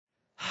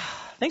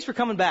Thanks for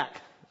coming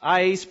back.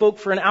 I spoke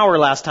for an hour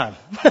last time.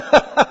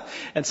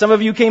 And some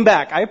of you came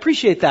back. I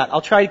appreciate that. I'll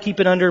try to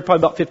keep it under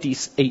probably about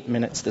 58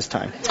 minutes this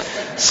time.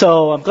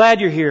 So I'm glad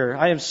you're here.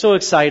 I am so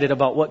excited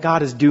about what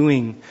God is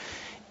doing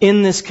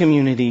in this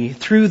community,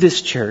 through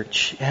this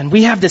church. And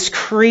we have this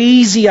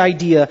crazy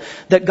idea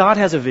that God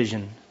has a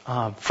vision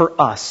for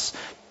us,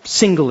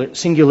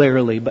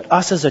 singularly, but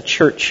us as a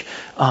church,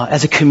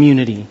 as a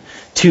community,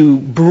 to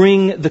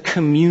bring the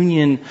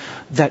communion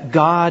that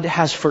God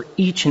has for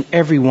each and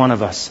every one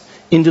of us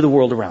into the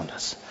world around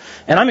us.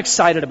 And I'm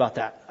excited about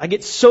that. I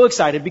get so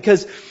excited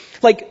because,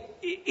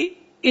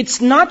 it's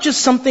not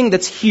just something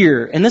that's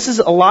here. And this is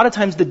a lot of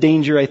times the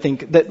danger, I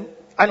think, that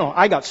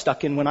I got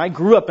stuck in when I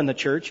grew up in the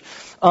church.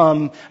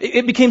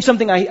 It became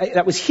something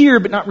that was here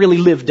but not really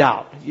lived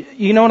out.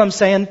 You know what I'm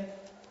saying?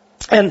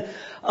 And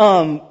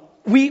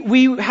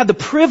we had the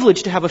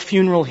privilege to have a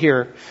funeral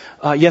here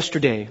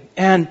yesterday.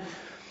 And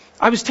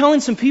I was telling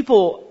some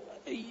people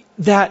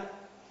that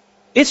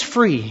it's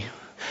free.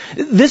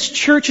 This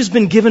church has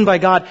been given by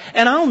God,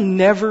 and I'll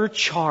never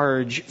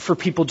charge for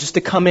people just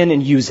to come in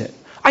and use it.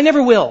 I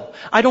never will.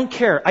 I don't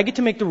care. I get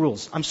to make the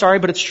rules. I'm sorry,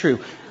 but it's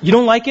true. You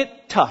don't like it?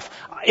 Tough.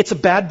 It's a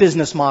bad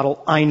business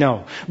model, I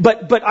know.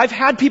 But I've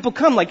had people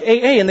come like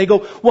AA, and they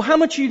go, well, how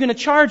much are you going to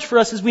charge for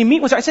us as we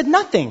meet with you? I said,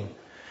 nothing.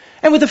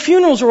 And with the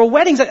funerals or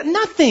weddings,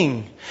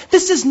 nothing.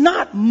 This is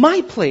not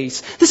my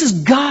place. This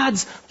is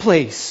God's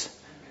place.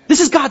 This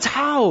is God's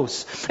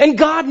house. And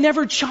God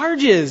never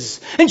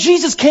charges. And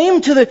Jesus came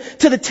to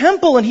the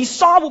temple and He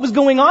saw what was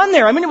going on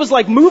there. I mean, it was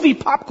like movie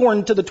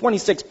popcorn to the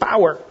 26th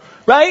power.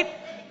 Right?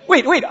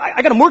 Wait,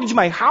 I got to mortgage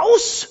my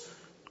house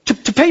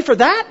to pay for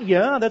that?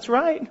 Yeah, that's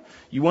right.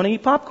 You want to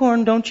eat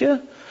popcorn, don't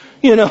you?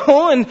 You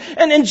know,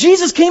 and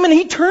Jesus came and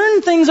He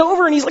turned things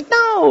over and He's like,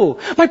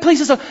 no,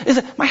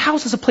 my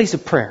house is a place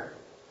of prayer.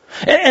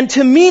 And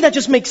to me, that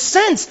just makes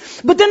sense.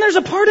 But then there's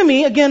a part of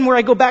me, again, where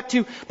I go back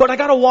to, but I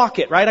gotta walk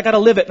it, right? I gotta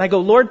live it. And I go,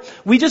 Lord,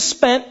 we just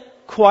spent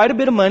quite a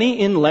bit of money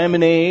in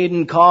lemonade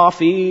and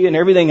coffee and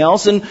everything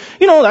else. And,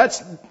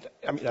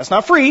 that's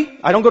not free.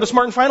 I don't go to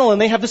Smart and Final and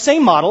they have the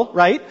same model,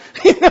 right?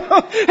 Hey,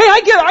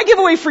 I give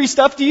away free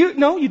stuff. Do you?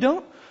 No, you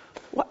don't?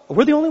 What?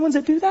 We're the only ones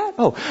that do that?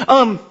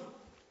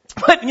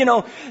 But,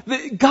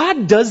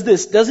 God does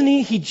this, doesn't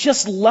He? He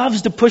just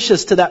loves to push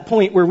us to that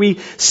point where we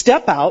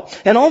step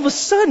out, and all of a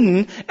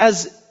sudden,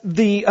 as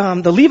the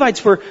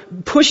Levites were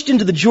pushed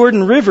into the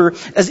Jordan River,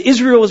 as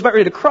Israel was about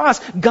ready to cross,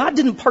 God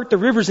didn't part the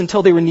rivers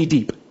until they were knee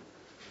deep.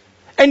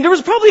 And there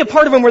was probably a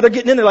part of them where they're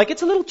getting in there like,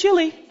 it's a little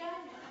chilly.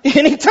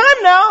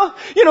 Anytime now.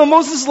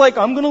 Moses is like,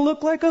 I'm going to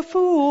look like a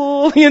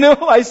fool.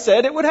 I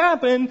said it would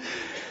happen.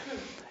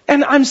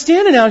 And I'm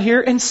standing out here,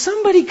 and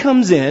somebody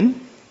comes in,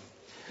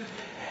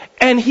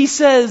 and he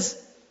says,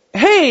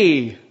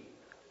 hey,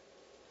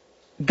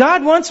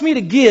 God wants me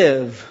to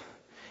give.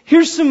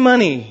 Here's some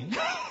money.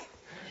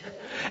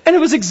 And it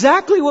was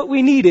exactly what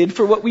we needed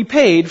for what we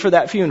paid for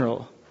that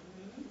funeral.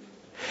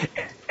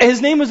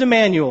 His name was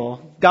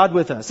Emmanuel, God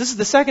with us. This is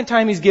the second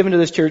time he's given to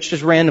this church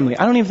just randomly.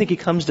 I don't even think he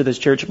comes to this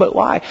church, but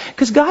why?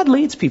 Because God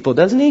leads people,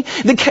 doesn't He?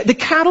 The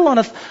cattle on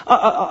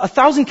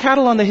 1,000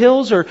 cattle on the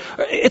hills,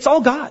 it's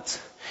all God's.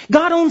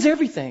 God owns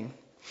everything.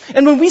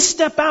 And when we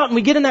step out and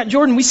we get in that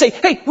Jordan, we say,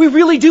 hey, we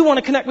really do want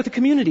to connect with the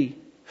community.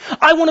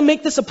 I want to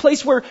make this a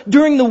place where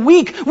during the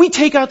week we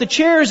take out the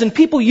chairs and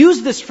people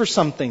use this for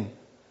something.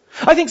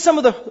 I think some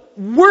of the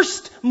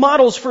worst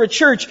models for a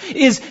church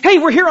is, hey,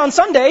 we're here on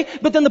Sunday,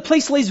 but then the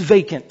place lays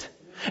vacant.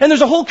 And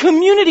there's a whole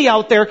community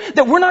out there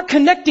that we're not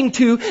connecting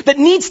to that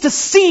needs to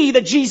see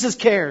that Jesus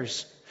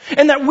cares.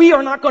 And that we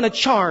are not going to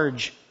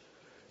charge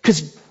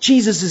because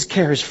Jesus'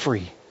 care is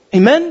free.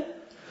 Amen?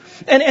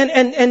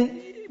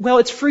 And well,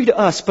 it's free to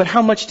us, but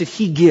how much did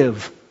He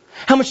give?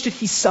 How much did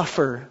He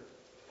suffer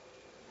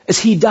as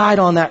He died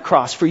on that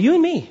cross for you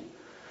and me?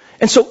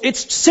 And so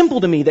it's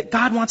simple to me that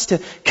God wants to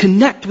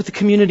connect with the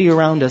community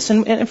around us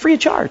and free of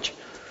charge.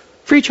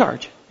 Free of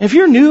charge. And if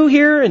you're new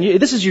here and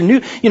this is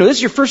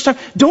your first time,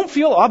 don't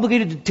feel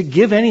obligated to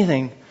give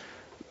anything.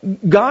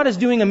 God is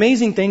doing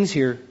amazing things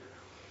here.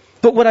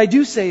 But what I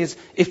do say is,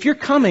 if you're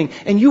coming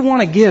and you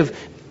want to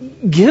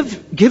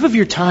give of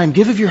your time,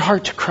 give of your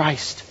heart to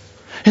Christ.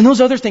 And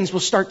those other things will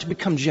start to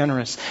become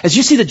generous. As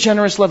you see the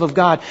generous love of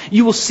God,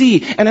 you will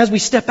see, and as we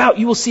step out,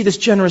 you will see this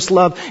generous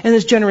love and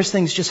this generous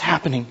things just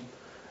happening.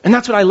 And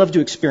that's what I love to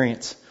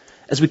experience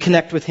as we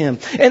connect with Him.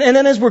 And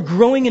then as we're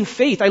growing in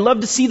faith, I love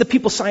to see the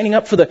people signing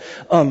up for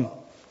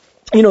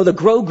the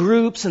grow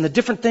groups and the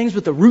different things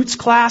with the roots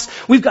class.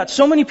 We've got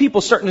so many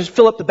people starting to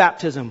fill up the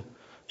baptism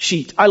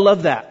sheet. I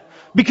love that.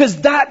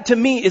 Because that, to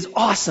me, is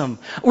awesome.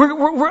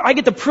 I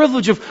get the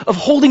privilege of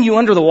holding you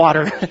under the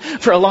water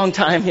for a long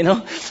time,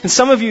 And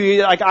some of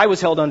you, like I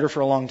was held under for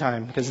a long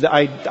time because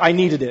I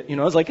needed it,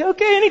 I was like,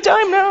 okay,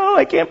 anytime now,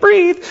 I can't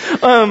breathe.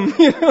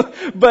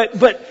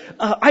 But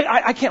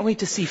I can't wait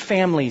to see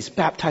families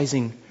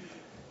baptizing,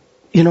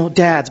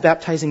 dads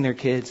baptizing their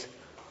kids,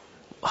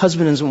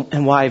 husbands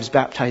and wives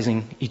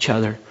baptizing each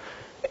other.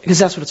 Because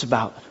that's what it's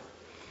about.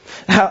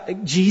 How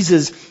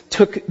Jesus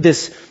took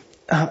this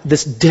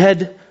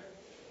dead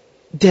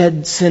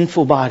dead,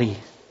 sinful body.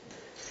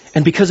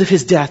 And because of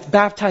His death,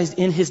 baptized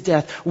in His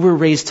death, we're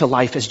raised to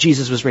life as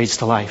Jesus was raised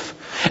to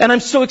life. And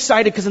I'm so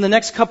excited because in the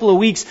next couple of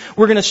weeks,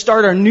 we're going to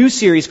start our new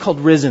series called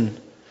Risen.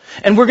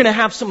 And we're going to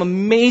have some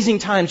amazing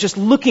times just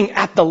looking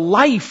at the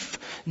life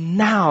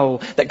now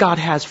that God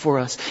has for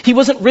us. He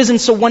wasn't risen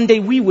so one day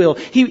we will.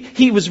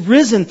 He was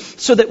risen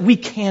so that we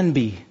can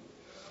be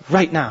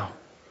right now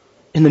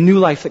in the new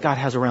life that God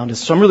has around us.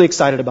 So I'm really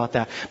excited about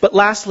that. But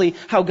lastly,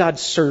 how God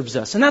serves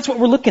us. And that's what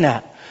we're looking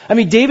at. I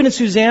mean, David and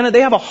Susanna,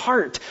 they have a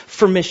heart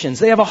for missions.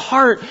 They have a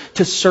heart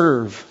to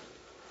serve.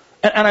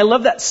 And I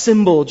love that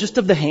symbol just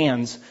of the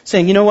hands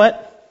saying, you know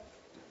what?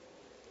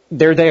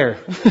 They're there.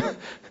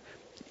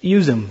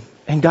 Use them.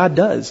 And God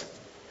does.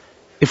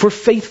 If we're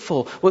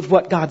faithful with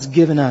what God's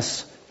given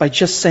us by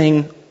just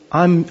saying,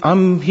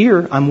 I'm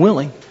here, I'm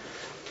willing,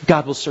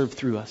 God will serve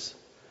through us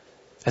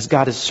as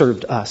God has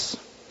served us.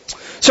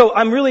 So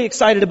I'm really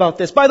excited about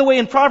this. By the way,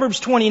 in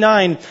Proverbs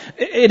 29,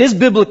 it is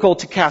biblical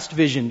to cast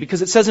vision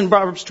because it says in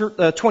Proverbs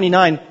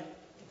 29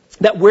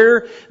 that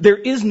where there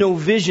is no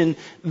vision,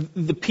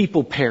 the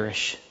people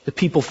perish, the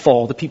people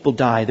fall, the people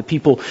die, the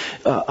people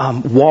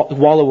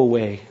wallow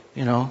away,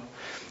 you know.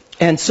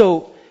 And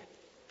so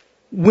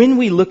when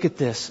we look at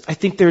this, I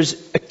think there's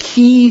a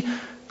key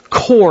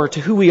core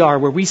to who we are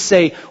where we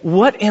say,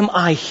 what am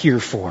I here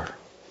for?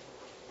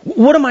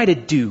 What am I to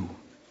do?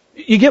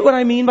 You get what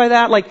I mean by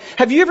that? Like,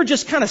 have you ever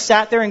just kind of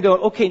sat there and go,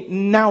 okay,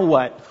 now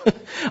what?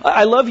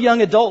 I love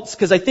young adults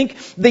because I think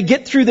they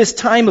get through this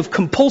time of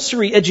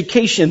compulsory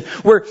education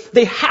where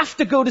they have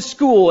to go to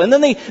school and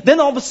then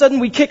all of a sudden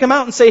we kick them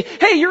out and say,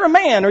 hey, you're a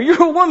man or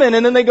you're a woman.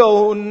 And then they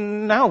go,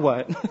 now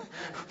what?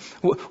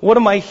 What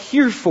am I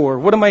here for?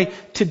 What am I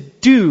to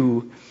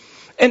do?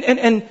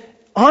 And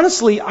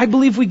honestly, I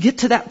believe we get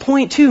to that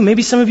point too.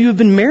 Maybe some of you have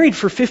been married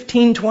for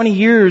 15, 20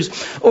 years,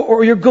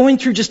 or you're going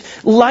through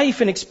just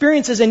life and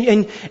experiences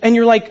and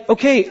you're like,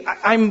 okay,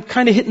 I'm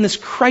kind of hitting this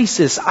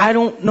crisis. I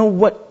don't know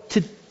what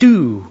to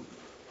do.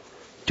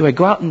 Do I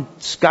go out and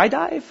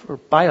skydive or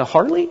buy a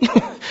Harley?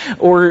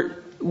 Or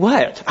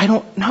what? I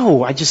don't know.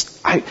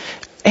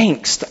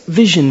 Angst,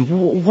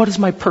 vision. What is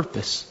my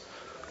purpose?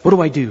 What do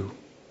I do?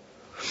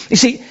 You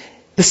see,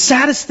 the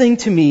saddest thing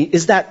to me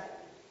is that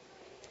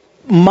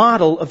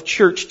model of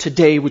church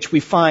today, which we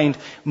find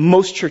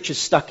most churches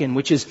stuck in,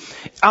 which is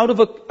out of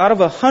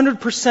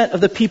 100%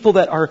 of the people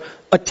that are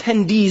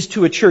attendees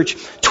to a church,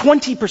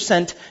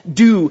 20%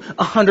 do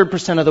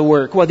 100% of the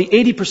work, while the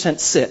 80%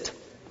 sit.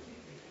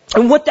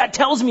 And what that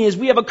tells me is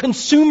we have a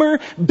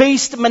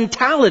consumer-based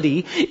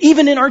mentality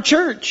even in our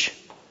church.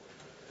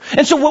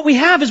 And so what we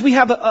have is we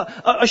have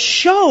a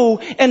show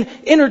and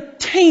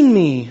entertain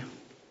me.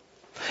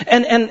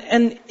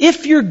 And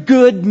if you're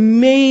good,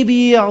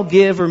 maybe I'll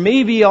give or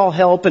maybe I'll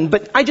help.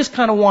 But I just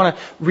kind of want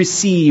to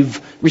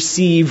receive.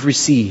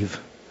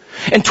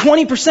 And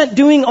 20%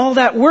 doing all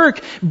that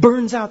work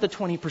burns out the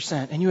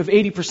 20%. And you have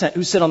 80%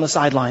 who sit on the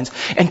sidelines.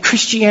 And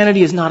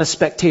Christianity is not a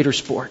spectator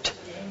sport.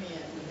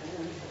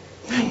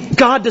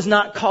 God does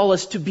not call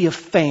us to be a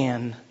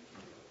fan.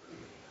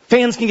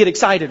 Fans can get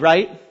excited,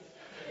 right?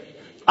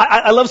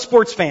 I love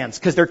sports fans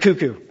because they're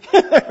cuckoo.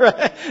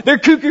 Right? They're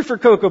cuckoo for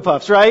Cocoa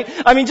Puffs, right?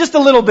 I mean, just a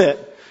little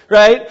bit,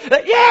 right?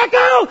 Yeah,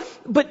 go!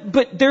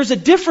 But there's a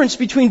difference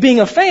between being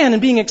a fan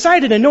and being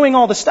excited and knowing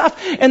all the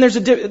stuff, and there's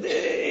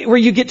where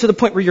you get to the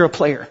point where you're a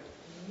player.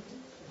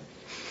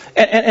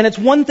 And it's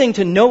one thing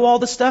to know all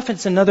the stuff, and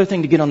it's another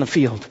thing to get on the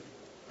field.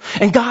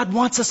 And God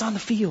wants us on the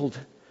field.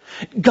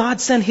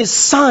 God sent His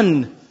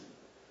Son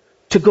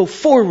to go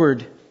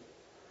forward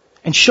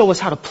and show us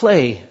how to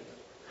play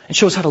and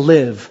show us how to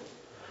live.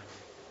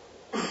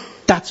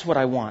 That's what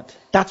I want.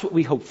 That's what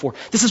we hope for.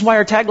 This is why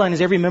our tagline is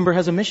every member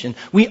has a mission.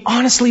 We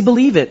honestly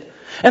believe it.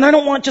 And I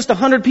don't want just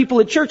 100 people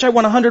at church. I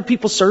want 100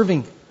 people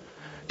serving.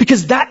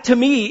 Because that to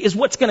me is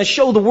what's going to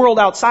show the world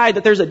outside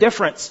that there's a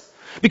difference.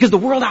 Because the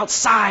world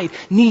outside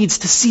needs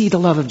to see the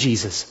love of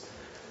Jesus.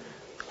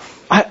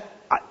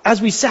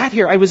 As we sat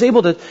here, I was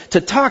able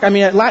to talk. I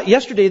mean,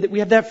 yesterday that we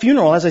had that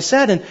funeral, as I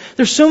said, and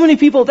there's so many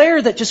people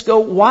there that just go,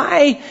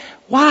 why?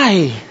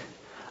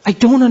 I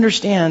don't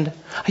understand.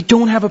 I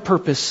don't have a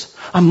purpose.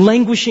 I'm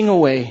languishing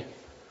away.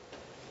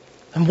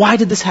 And why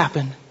did this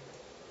happen?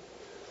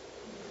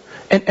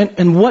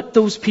 And what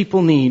those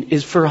people need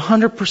is for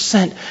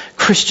 100%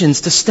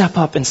 Christians to step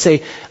up and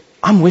say,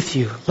 I'm with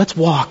you. Let's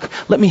walk.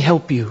 Let me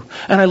help you.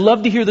 And I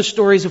love to hear the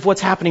stories of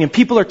what's happening. And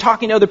people are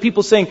talking to other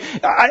people saying,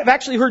 I've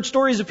actually heard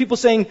stories of people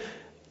saying,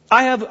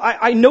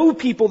 I know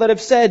people that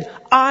have said,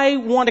 I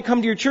want to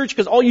come to your church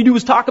because all you do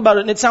is talk about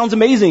it and it sounds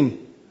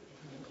amazing.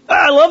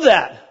 I love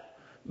that.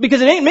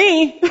 Because it ain't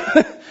me.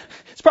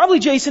 It's probably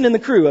Jason and the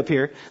crew up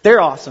here. They're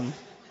awesome.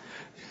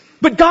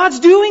 But God's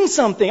doing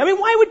something. I mean,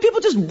 why would people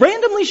just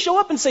randomly show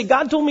up and say,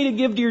 God told me to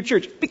give to your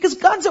church? Because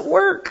God's at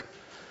work.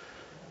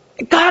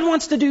 God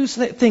wants to do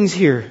things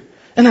here.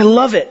 And I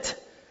love it.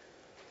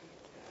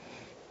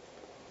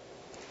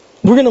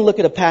 We're going to look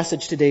at a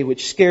passage today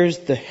which scares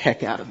the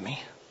heck out of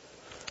me.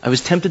 I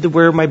was tempted to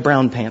wear my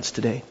brown pants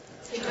today.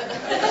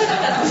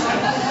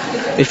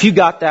 If you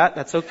got that,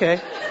 that's okay.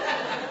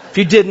 If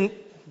you didn't,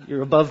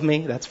 You're above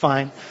me. That's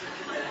fine.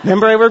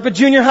 Remember, I work with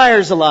junior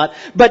hires a lot.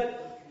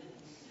 But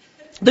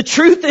the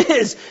truth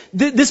is,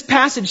 this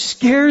passage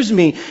scares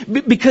me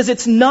because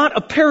it's not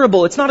a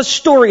parable. It's not a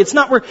story. It's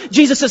not where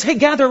Jesus says, hey,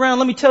 gather around.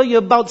 Let me tell you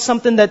about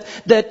something that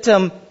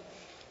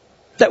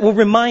will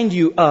remind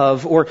you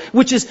of, or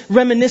which is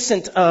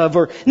reminiscent of,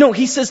 or no,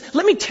 he says,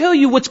 let me tell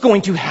you what's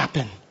going to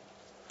happen.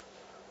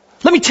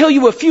 Let me tell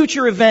you a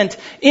future event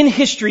in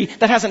history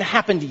that hasn't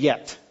happened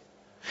yet.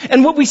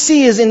 And what we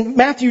see is in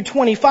Matthew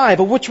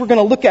 25, of which we're going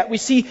to look at, we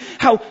see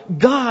how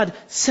God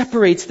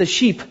separates the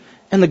sheep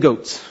and the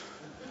goats.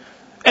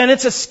 And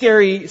it's a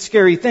scary,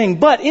 scary thing.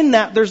 But in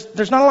that,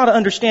 there's not a lot of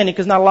understanding,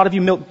 because not a lot of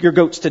you milk your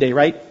goats today,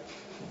 right?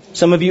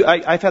 Some of you,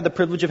 I've had the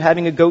privilege of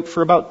having a goat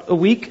for about a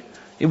week.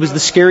 It was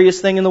the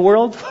scariest thing in the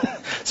world.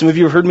 Some of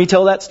you have heard me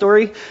tell that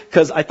story,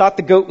 because I thought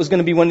the goat was going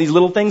to be one of these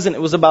little things, and it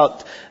was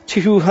about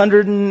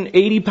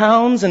 280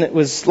 pounds, and it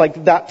was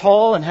like that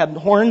tall and had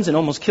horns and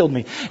almost killed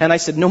me. And I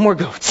said, no more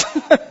goats.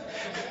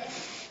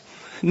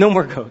 No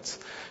more goats.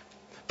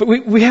 But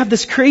we have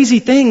this crazy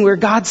thing where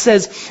God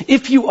says,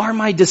 if you are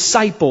my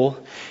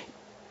disciple,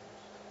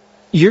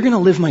 you're going to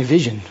live my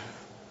vision.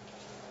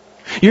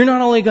 You're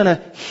not only going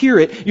to hear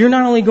it, you're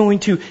not only going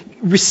to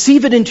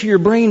receive it into your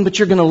brain, but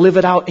you're going to live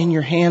it out in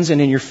your hands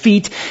and in your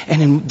feet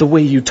and in the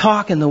way you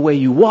talk and the way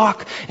you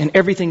walk and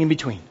everything in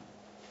between.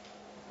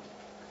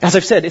 As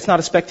I've said, it's not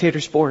a spectator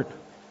sport.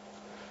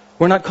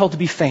 We're not called to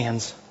be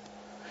fans.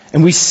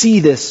 And we see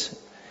this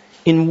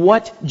in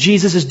what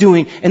Jesus is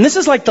doing. And this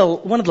is like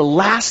one of the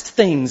last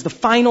things, the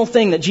final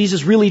thing that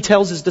Jesus really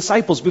tells his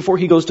disciples before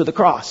he goes to the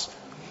cross.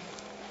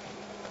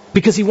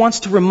 Because he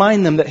wants to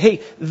remind them that,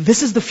 hey,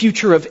 this is the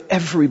future of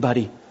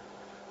everybody.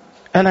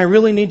 And I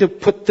really need to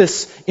put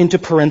this into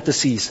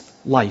parentheses,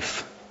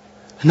 life.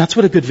 And that's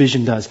what a good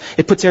vision does.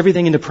 It puts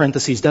everything into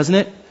parentheses, doesn't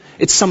it?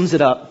 It sums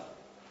it up.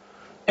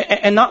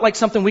 And not like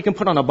something we can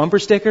put on a bumper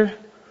sticker.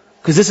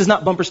 Because this is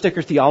not bumper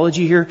sticker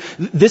theology here.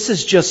 This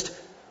is just,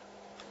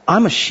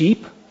 I'm a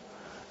sheep.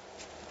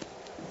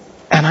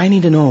 And I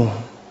need to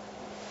know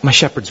my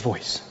shepherd's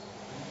voice.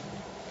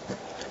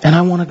 And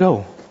I want to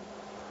go.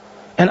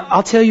 And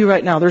I'll tell you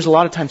right now, there's a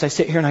lot of times I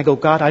sit here and I go,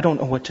 God, I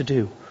don't know what to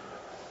do.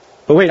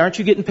 But wait, aren't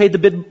you getting paid the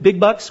big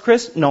bucks,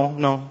 Chris?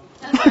 No.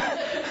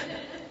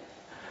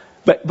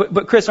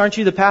 But Chris, aren't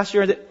you the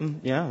pastor?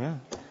 Yeah.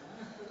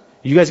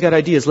 You guys got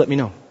ideas, let me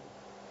know.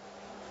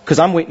 Because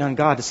I'm waiting on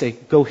God to say,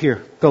 go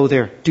here, go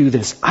there, do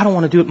this. I don't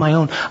want to do it my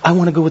own. I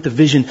want to go with the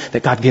vision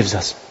that God gives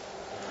us.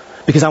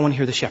 Because I want to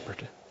hear the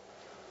shepherd.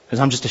 Because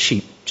I'm just a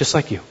sheep, just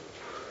like you.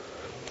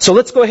 So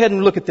let's go ahead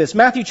and look at this.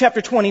 Matthew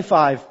chapter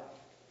 25.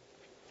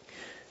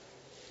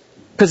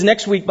 Because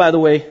next week, by the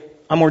way,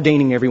 I'm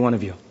ordaining every one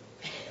of you.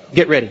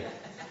 Get ready.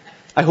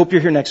 I hope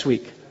you're here next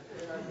week.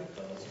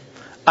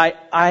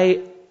 I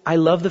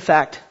love the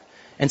fact,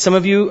 and some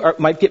of you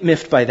might get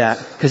miffed by that,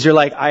 because you're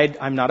like,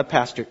 I'm not a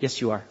pastor. Yes,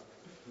 you are.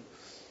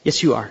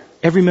 Yes, you are.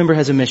 Every member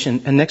has a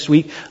mission, and next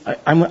week,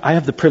 I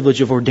have the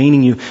privilege of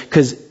ordaining you,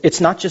 because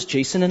it's not just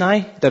Jason and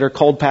I that are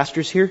called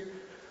pastors here,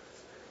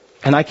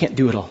 and I can't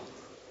do it all.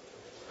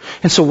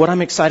 And so what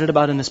I'm excited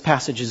about in this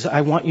passage is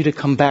I want you to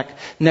come back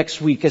next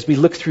week as we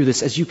look through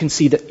this, as you can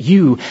see that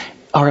you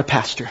are a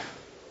pastor.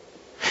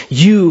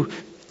 You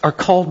are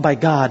called by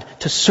God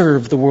to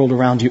serve the world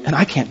around you. And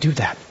I can't do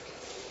that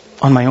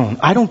on my own.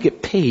 I don't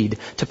get paid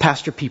to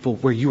pastor people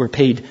where you are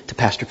paid to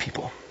pastor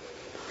people.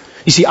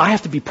 You see, I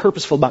have to be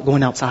purposeful about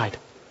going outside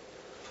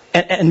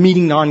and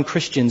meeting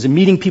non-Christians and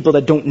meeting people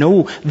that don't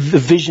know the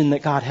vision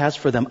that God has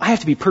for them. I have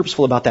to be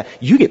purposeful about that.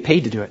 You get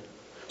paid to do it.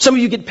 Some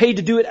of you get paid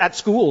to do it at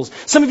schools.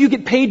 Some of you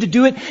get paid to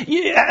do it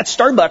at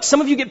Starbucks. Some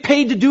of you get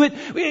paid to do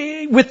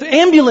it with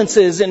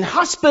ambulances and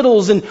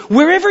hospitals and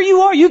wherever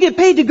you are, you get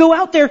paid to go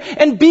out there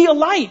and be a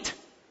light.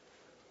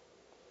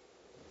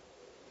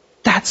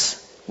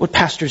 That's what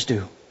pastors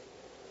do.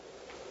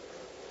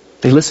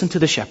 They listen to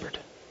the shepherd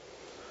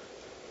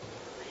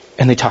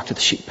and they talk to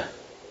the sheep.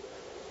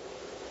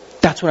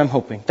 That's what I'm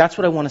hoping. That's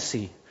what I want to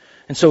see.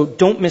 And so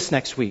don't miss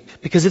next week,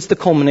 because it's the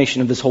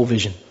culmination of this whole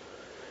vision.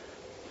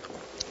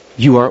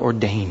 You are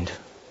ordained,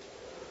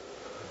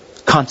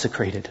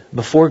 consecrated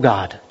before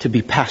God to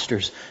be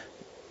pastors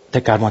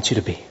that God wants you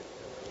to be.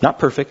 Not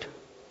perfect.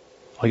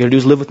 All you got to do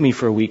is live with me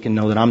for a week and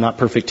know that I'm not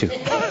perfect too.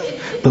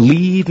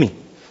 Believe me.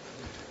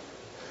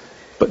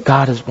 But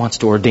God wants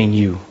to ordain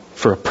you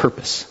for a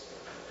purpose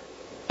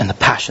and the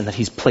passion that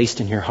He's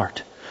placed in your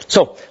heart.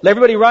 So, let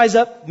everybody rise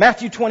up.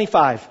 Matthew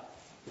 25.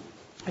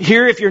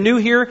 Here, if you're new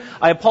here,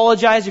 I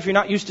apologize if you're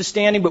not used to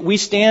standing, but we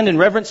stand in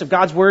reverence of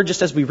God's Word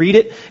just as we read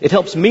it. It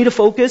helps me to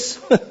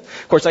focus.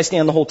 Of course, I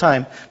stand the whole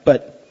time,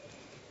 but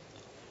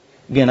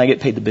again, I get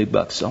paid the big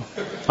bucks, so.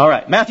 All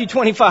right, Matthew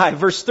 25,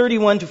 verse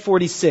 31 to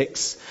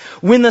 46.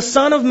 When the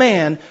Son of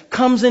Man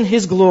comes in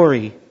His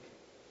glory,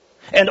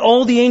 and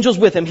all the angels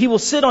with Him, He will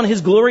sit on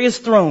His glorious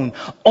throne.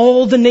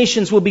 All the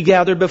nations will be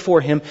gathered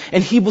before Him,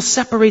 and He will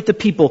separate the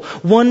people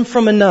one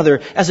from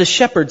another, as a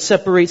shepherd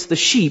separates the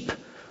sheep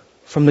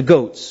from the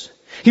goats.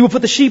 He will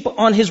put the sheep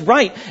on His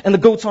right and the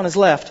goats on His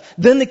left.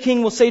 Then the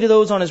King will say to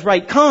those on His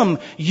right, "Come,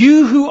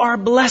 you who are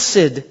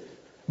blessed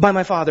by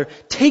my Father,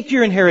 take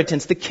your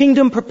inheritance, the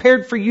kingdom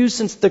prepared for you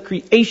since the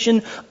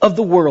creation of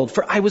the world.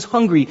 For I was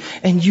hungry,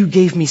 and you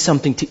gave me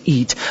something to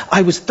eat.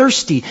 I was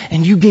thirsty,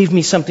 and you gave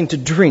me something to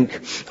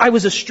drink. I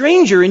was a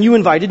stranger, and you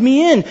invited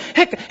me in.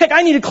 Heck,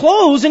 I needed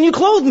clothes, and you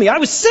clothed me. I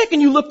was sick,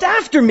 and you looked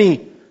after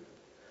me.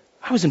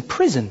 I was in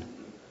prison,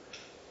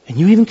 and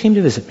you even came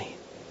to visit me.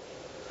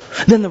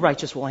 Then the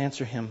righteous will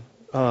answer him,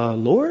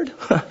 Lord,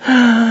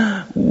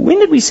 when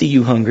did we see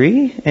you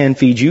hungry and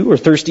feed you, or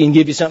thirsty and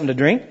give you something to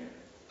drink?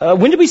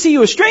 When did we see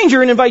you a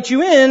stranger and invite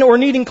you in, or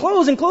needing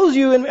clothes and clothe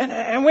you?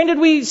 And when did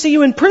we see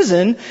you in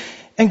prison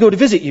and go to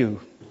visit you?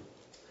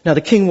 Now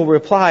the king will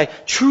reply,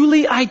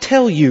 truly I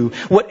tell you,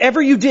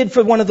 whatever you did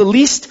for one of the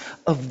least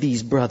of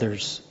these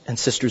brothers and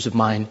sisters of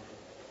mine,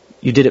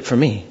 you did it for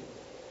me.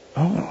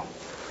 Oh.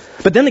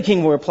 But then the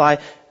king will reply,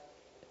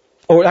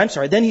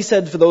 then he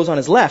said for those on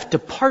his left,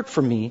 depart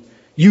from me,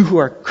 you who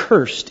are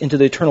cursed, into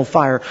the eternal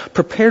fire,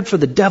 prepared for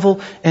the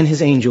devil and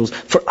his angels.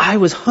 For I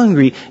was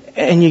hungry,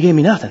 and you gave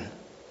me nothing.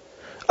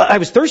 I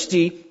was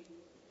thirsty,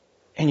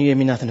 and you gave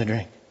me nothing to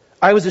drink.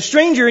 I was a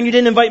stranger, and you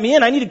didn't invite me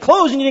in. I needed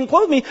clothes, and you didn't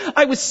clothe me.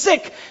 I was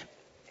sick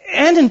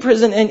and in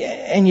prison,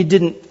 and you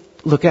didn't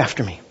look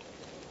after me.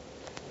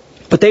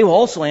 But they will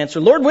also answer,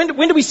 Lord, when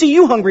did we see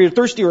you hungry or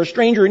thirsty or a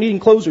stranger or needing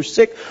clothes or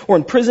sick or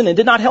in prison and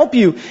did not help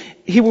you?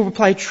 He will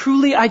reply,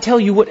 truly I tell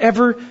you,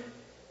 whatever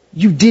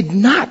you did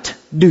not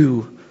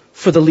do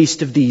for the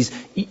least of these,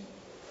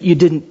 you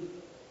didn't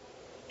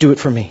do it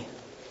for me.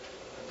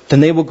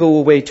 Then they will go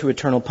away to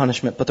eternal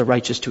punishment, but the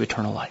righteous to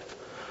eternal life.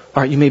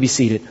 All right, you may be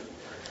seated.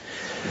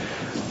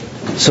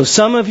 So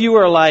some of you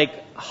are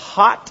like,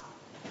 hot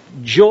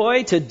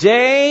joy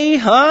today,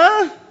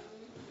 huh?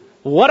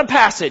 What a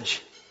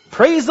passage.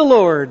 Praise the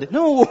Lord.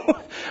 No,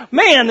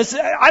 man,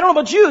 I don't know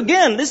about you.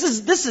 Again, this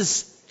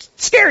is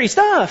scary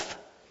stuff.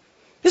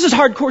 This is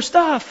hardcore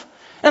stuff.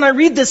 And I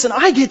read this and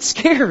I get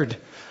scared.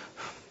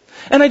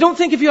 And I don't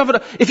think if you have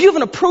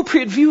an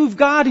appropriate view of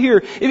God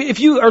here, if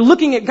you are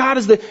looking at God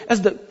as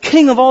the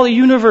King of all the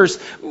universe,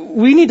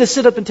 we need to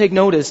sit up and take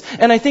notice.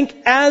 And I think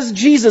as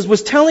Jesus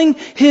was telling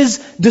his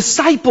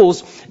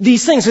disciples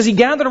these things, as he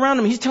gathered around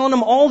them, he's telling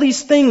them all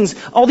these things,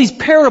 all these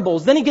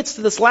parables. Then he gets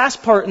to this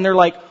last part and they're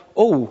like,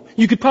 oh,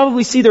 you could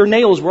probably see their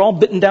nails were all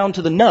bitten down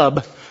to the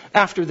nub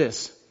after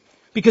this.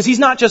 Because he's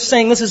not just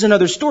saying this is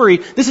another story,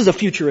 this is a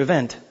future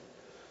event.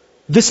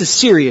 This is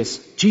serious.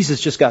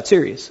 Jesus just got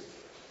serious.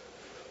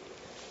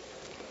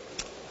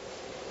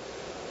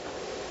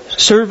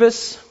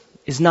 Service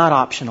is not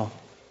optional.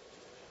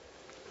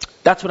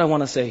 That's what I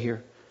want to say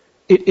here.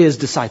 It is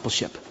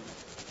discipleship.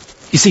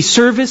 You see,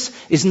 service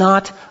is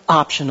not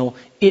optional.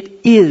 It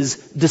is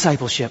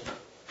discipleship.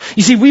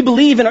 You see, we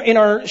believe in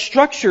our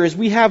structure as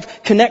we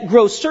have connect,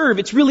 grow, serve.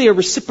 It's really a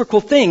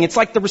reciprocal thing. It's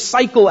like the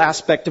recycle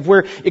aspect of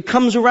where it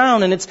comes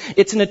around and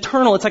it's an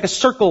eternal. It's like a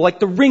circle, like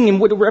the ring and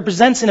what it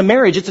represents in a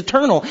marriage. It's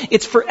eternal.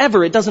 It's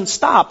forever. It doesn't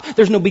stop.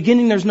 There's no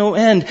beginning. There's no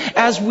end.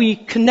 As we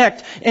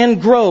connect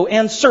and grow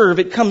and serve,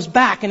 it comes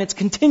back and it's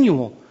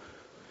continual.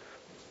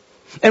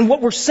 And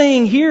what we're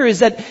saying here is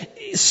that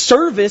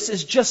service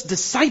is just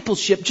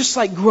discipleship, just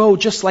like grow,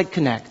 just like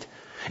connect.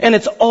 And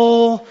it's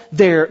all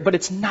there, but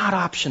it's not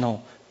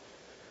optional.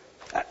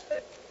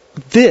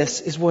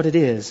 This is what it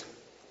is.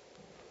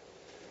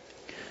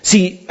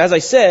 See, as I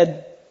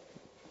said,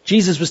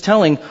 Jesus was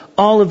telling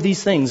all of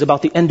these things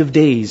about the end of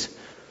days.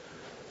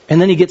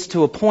 And then he gets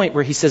to a point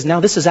where he says,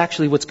 now this is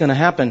actually what's going to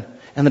happen.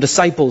 And the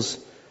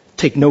disciples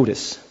take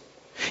notice.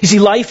 You see,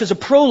 life is a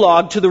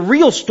prologue to the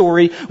real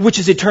story, which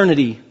is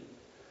eternity.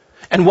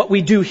 And what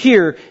we do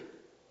here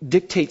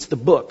dictates the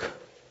book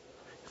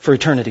for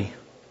eternity.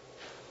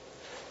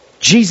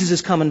 Jesus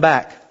is coming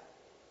back.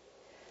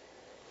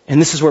 And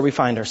this is where we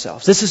find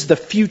ourselves. This is the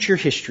future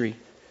history.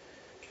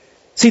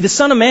 See, the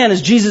Son of Man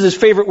is Jesus'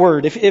 favorite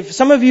word. If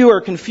some of you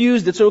are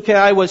confused, it's okay,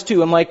 I was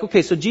too. I'm like,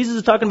 okay, so Jesus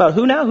is talking about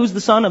who now? Who's the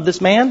son of this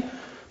man?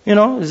 You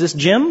know, is this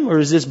Jim or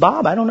is this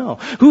Bob? I don't know.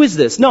 Who is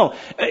this? No.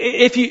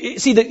 If you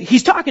see that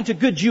he's talking to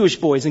good Jewish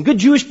boys, and good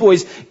Jewish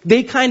boys,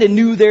 they kind of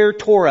knew their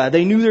Torah,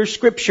 they knew their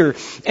scripture.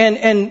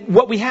 And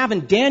what we have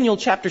in Daniel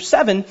chapter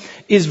 7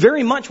 is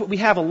very much what we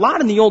have a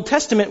lot in the Old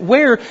Testament,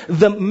 where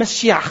the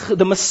Mashiach,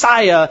 the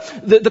Messiah,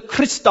 the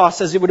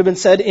Christos, as it would have been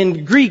said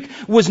in Greek,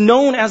 was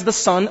known as the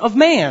Son of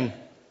Man.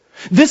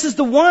 This is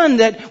the one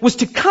that was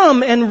to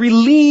come and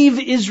relieve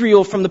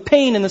Israel from the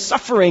pain and the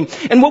suffering.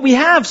 And what we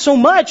have so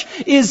much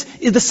is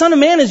the Son of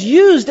Man is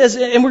used as,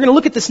 and we're going to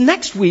look at this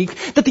next week,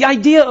 that the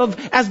idea of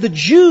as the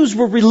Jews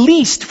were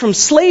released from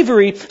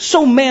slavery,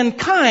 so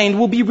mankind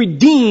will be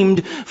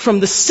redeemed from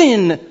the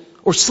sin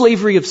or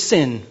slavery of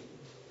sin.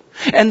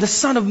 And the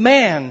Son of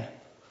Man,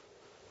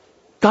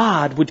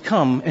 God, would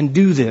come and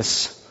do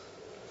this.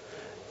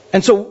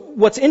 And so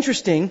what's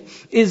interesting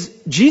is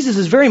Jesus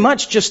is very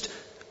much just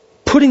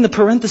putting the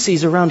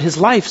parentheses around his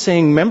life,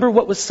 saying, remember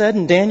what was said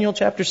in Daniel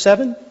chapter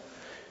 7?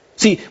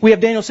 See, we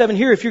have Daniel 7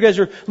 here. If you guys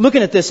are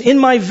looking at this, in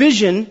my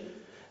vision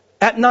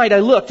at night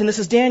I looked, and this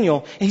is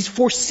Daniel, and he's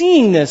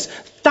foreseeing this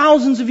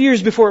thousands of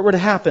years before it were to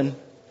happen.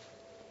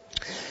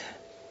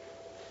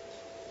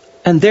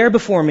 And there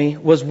before me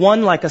was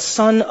one like a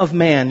son of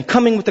man,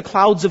 coming with the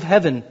clouds of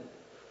heaven.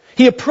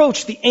 He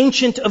approached the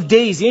Ancient of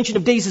Days. The Ancient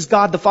of Days is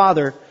God the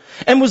Father.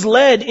 And was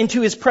led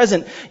into his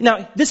presence.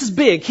 Now, this is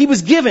big. He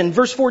was given,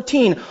 verse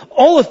 14,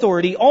 all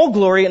authority, all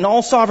glory, and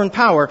all sovereign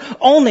power.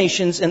 All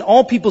nations and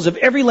all peoples of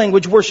every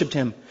language worshipped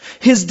him.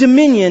 His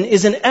dominion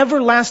is an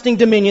everlasting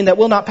dominion that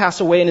will not pass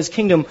away, and his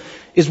kingdom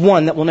is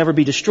one that will never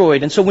be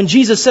destroyed. And so when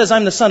Jesus says,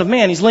 I'm the Son of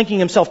Man, he's linking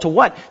himself to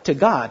what? To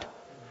God.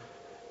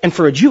 And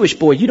for a Jewish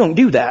boy, you don't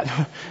do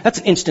that. That's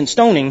an instant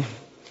stoning,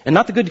 and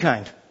not the good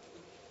kind.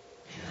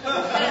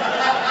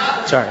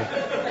 Sorry.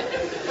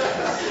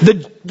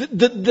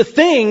 The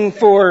thing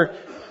for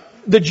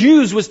the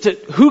Jews was to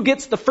who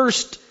gets the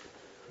first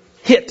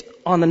hit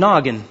on the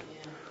noggin.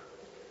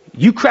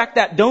 You crack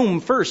that dome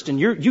first and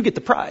you get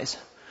the prize.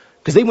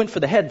 Because they went for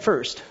the head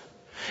first.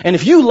 And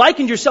if you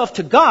likened yourself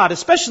to God,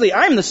 especially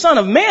I'm the Son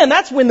of Man,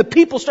 that's when the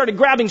people started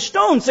grabbing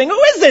stones saying,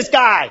 who is this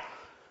guy?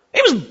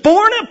 He was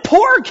born a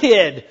poor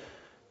kid.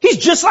 He's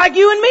just like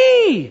you and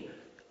me.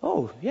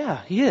 Oh,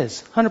 yeah, he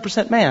is.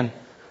 100% man.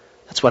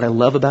 That's what I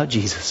love about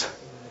Jesus.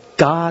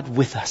 God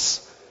with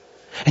us.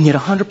 And yet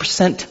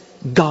 100%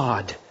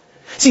 God.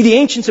 See, the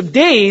Ancients of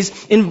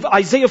Days in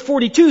Isaiah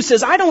 42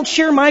 says, I don't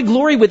share my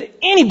glory with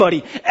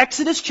anybody.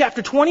 Exodus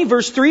chapter 20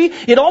 verse 3,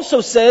 it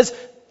also says,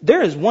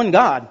 there is one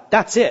God.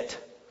 That's it.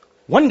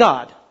 One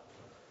God.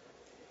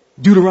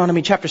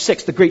 Deuteronomy chapter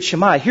 6, the great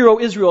Shema. Hear, O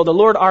Israel, the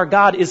Lord our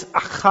God is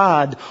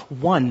Achad,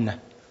 one.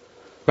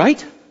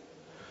 Right?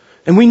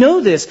 And we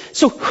know this.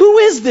 So who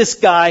is this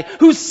guy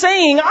who's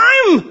saying,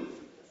 I'm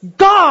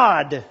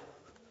God?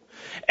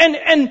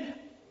 And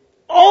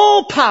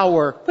all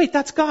power. Wait,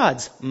 that's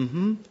God's.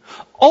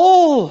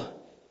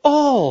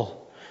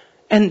 All.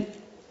 And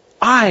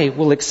I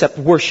will accept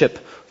worship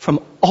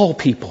from all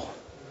people.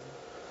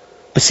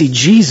 But see,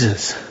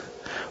 Jesus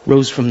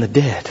rose from the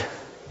dead.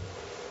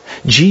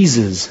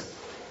 Jesus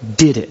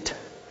did it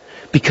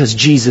because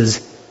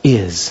Jesus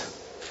is.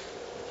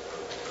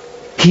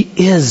 He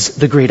is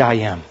the great I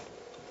am.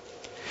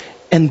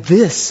 And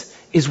this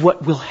is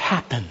what will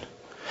happen.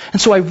 And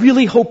so I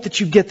really hope that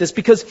you get this,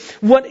 because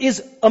what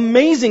is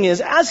amazing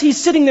is, as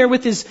he's sitting there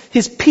with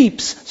his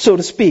peeps, so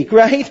to speak,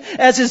 right?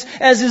 As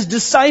his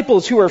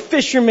disciples who are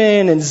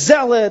fishermen and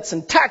zealots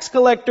and tax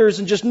collectors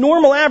and just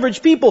normal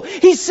average people,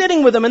 he's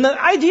sitting with them. And the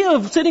idea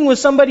of sitting with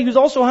somebody who's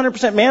also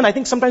 100% man, I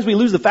think sometimes we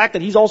lose the fact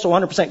that he's also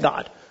 100%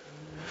 God.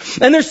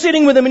 And they're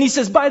sitting with him and he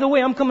says, by the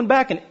way, I'm coming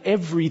back and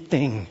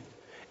everything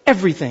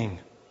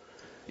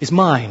is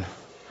mine.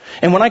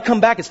 And when I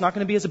come back, it's not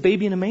going to be as a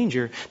baby in a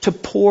manger to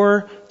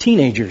poor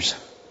teenagers.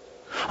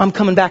 I'm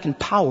coming back in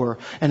power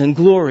and in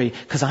glory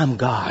because I'm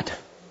God.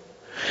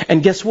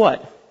 And guess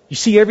what? You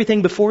see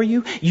everything before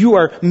you? You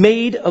are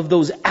made of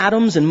those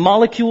atoms and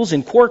molecules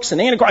and quarks and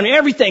antiquarks. I mean,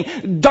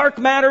 everything. Dark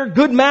matter,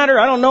 good matter.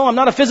 I don't know. I'm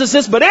not a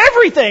physicist, but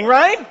everything,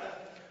 right?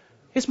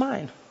 Is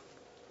mine.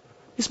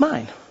 It's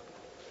mine.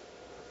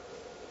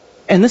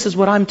 And this is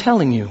what I'm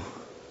telling you.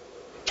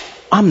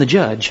 I'm the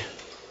judge.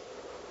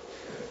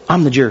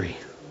 I'm the jury.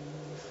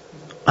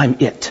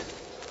 I'm it.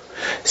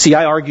 See,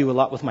 I argue a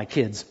lot with my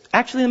kids.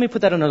 Actually, let me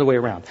put that another way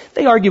around.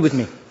 They argue with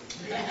me.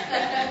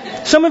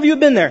 Some of you have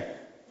been there.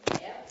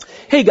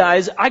 Hey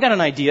guys, I got an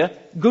idea.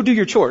 Go do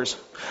your chores.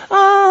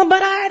 Oh,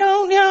 but I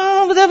don't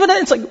know.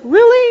 It's like,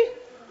 really?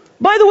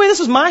 By the way, this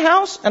is my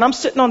house, and I'm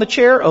sitting on the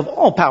chair of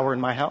all power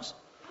in my house.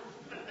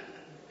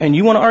 And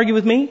you want to argue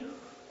with me?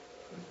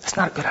 That's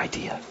not a good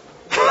idea.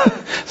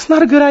 It's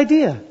not a good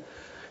idea.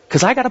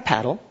 Because I got a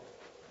paddle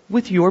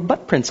with your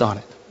butt prints on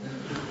it.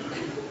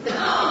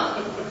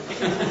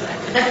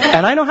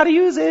 And I know how to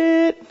use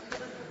it.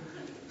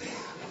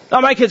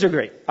 Oh, my kids are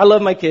great. I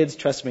love my kids.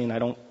 Trust me, and I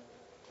don't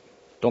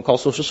call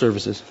social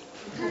services.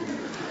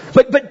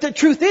 But the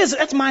truth is,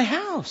 that's my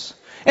house.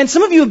 And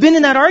some of you have been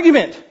in that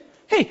argument.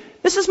 Hey,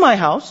 this is my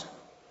house.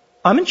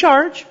 I'm in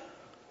charge.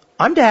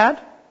 I'm dad.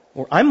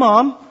 Or I'm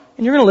mom.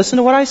 And you're going to listen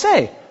to what I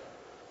say.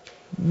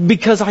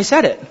 Because I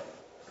said it.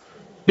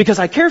 Because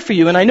I care for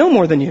you and I know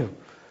more than you.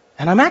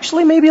 And I'm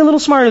actually maybe a little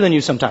smarter than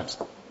you sometimes.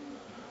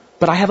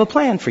 But I have a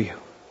plan for you.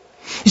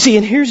 You see,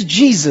 and here's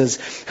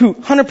Jesus, who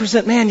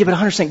 100% man, but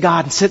 100%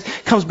 God, and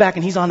comes back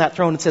and he's on that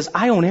throne and says,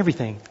 I own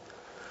everything.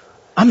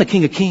 I'm the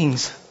King of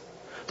Kings,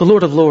 the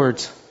Lord of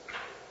Lords.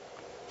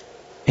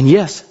 And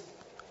yes,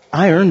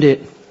 I earned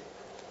it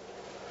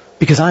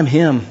because I'm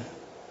Him.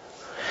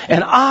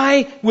 And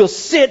I will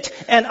sit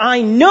and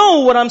I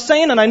know what I'm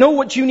saying and I know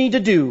what you need to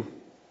do.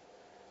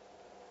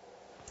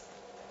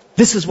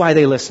 This is why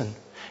they listen.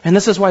 And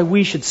this is why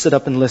we should sit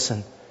up and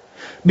listen.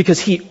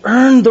 Because He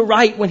earned the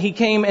right when He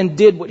came and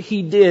did what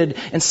He did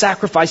and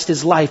sacrificed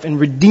His life and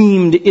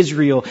redeemed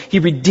Israel. He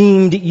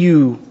redeemed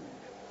you.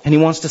 And He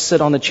wants to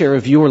sit on the chair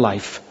of your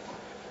life.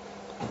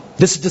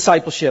 This is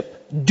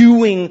discipleship.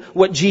 Doing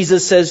what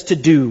Jesus says to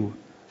do.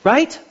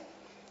 Right?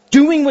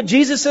 Doing what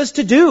Jesus says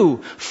to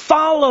do.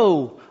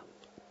 Follow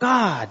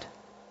God.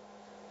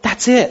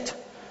 That's it.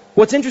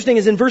 What's interesting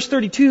is in verse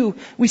 32,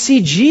 we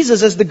see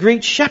Jesus as the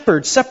great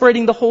shepherd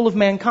separating the whole of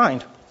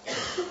mankind.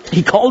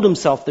 He called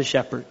Himself the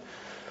shepherd.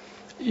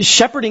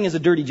 Shepherding is a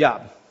dirty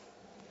job.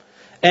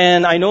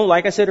 And I know,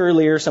 like I said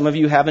earlier, some of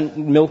you haven't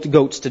milked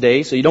goats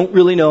today, so you don't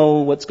really know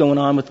what's going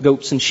on with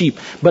goats and sheep.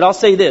 But I'll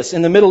say this,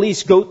 in the Middle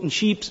East, goat and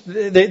sheep,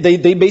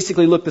 they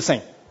basically look the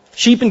same.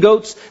 Sheep and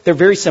goats, they're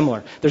very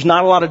similar. There's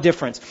not a lot of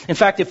difference. In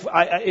fact,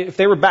 if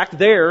they were back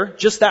there,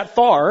 just that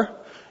far,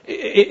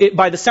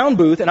 by the sound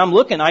booth, and I'm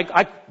looking,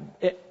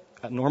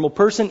 a normal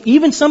person,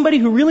 even somebody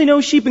who really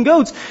knows sheep and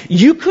goats,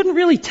 you couldn't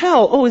really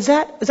tell, oh, is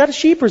that a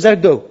sheep or is that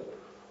a goat?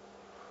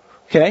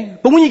 Okay?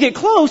 But when you get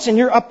close and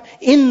you're up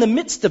in the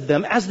midst of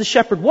them, as the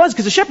shepherd was,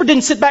 because the shepherd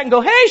didn't sit back and go,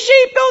 hey,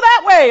 sheep, go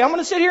that way. I'm going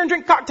to sit here and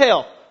drink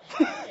cocktail.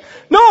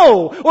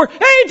 No. Or,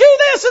 hey, do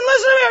this and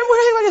listen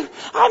to me.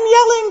 I'm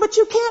yelling, but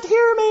you can't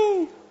hear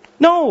me.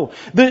 No.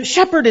 The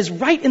shepherd is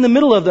right in the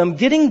middle of them,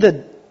 getting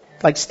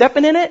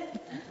stepping in it,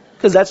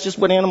 because that's just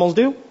what animals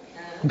do.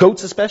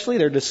 Goats especially,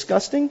 they're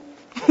disgusting.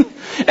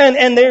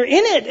 and they're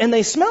in it, and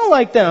they smell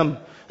like them.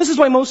 This is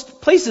why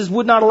most places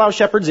would not allow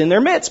shepherds in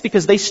their midst,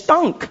 because they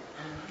stunk.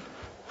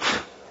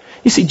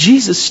 You see,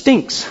 Jesus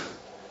stinks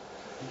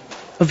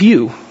of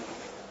you.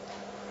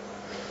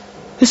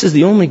 This is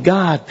the only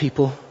God,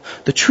 people,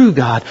 the true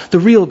God, the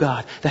real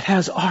God, that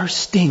has our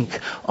stink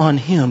on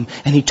Him.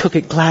 And He took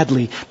it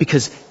gladly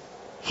because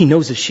He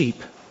knows His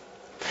sheep.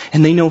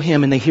 And they know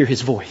Him and they hear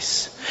His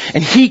voice.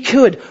 And He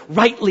could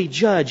rightly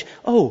judge,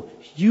 oh,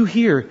 you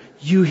hear,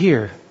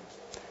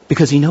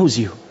 because He knows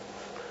you.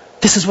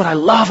 This is what I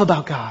love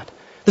about God.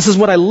 This is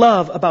what I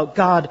love about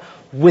God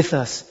with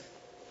us,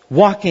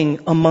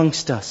 walking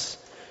amongst us,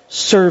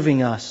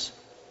 serving us,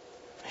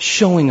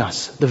 showing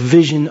us the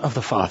vision of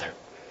the Father.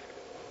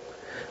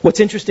 What's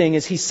interesting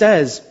is He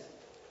says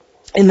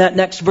in that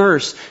next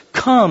verse,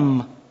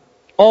 come,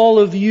 all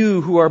of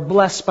you who are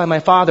blessed by my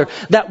Father.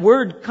 That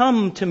word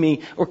come to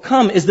me, or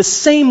come, is the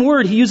same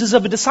word He uses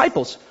of the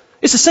disciples.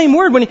 It's the same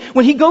word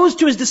when he goes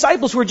to His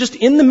disciples who are just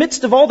in the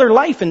midst of all their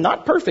life and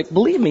not perfect.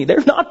 Believe me,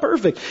 they're not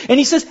perfect. And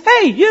He says,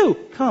 hey, you,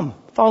 come,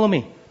 follow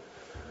me.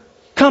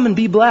 Come and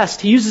be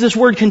blessed. He uses this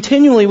word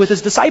continually with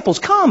His disciples.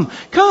 Come.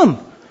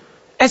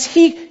 As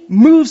He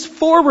moves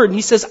forward and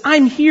He says,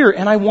 I'm here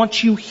and I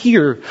want you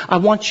here. I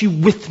want you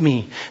with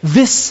me.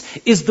 This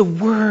is the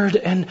word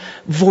and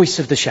voice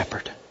of the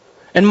shepherd.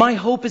 And my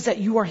hope is that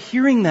you are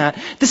hearing that.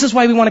 This is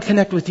why we want to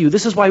connect with you.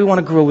 This is why we want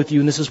to grow with you.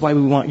 And this is why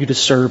we want you to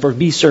serve or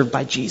be served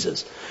by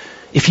Jesus.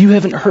 If you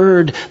haven't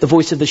heard the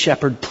voice of the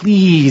shepherd,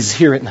 please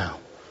hear it now.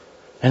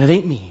 And it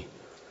ain't me.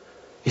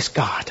 It's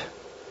God.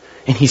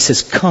 And He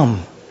says,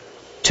 come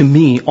to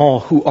me, all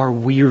who are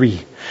weary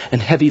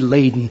and heavy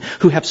laden,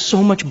 who have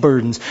so much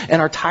burdens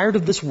and are tired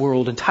of this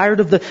world and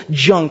tired of the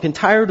junk and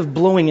tired of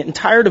blowing it and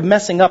tired of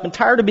messing up and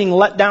tired of being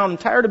let down and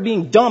tired of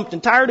being dumped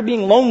and tired of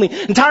being lonely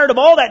and tired of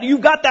all that. You've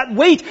got that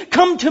weight.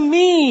 Come to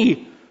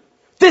me.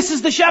 This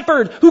is the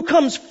shepherd who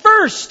comes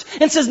first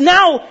and says,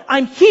 now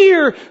I'm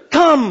here.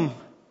 Come.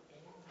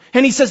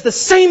 And He says the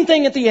same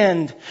thing at the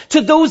end to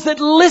those that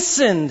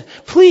listened.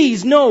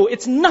 Please know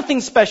it's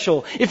nothing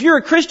special. If you're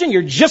a Christian,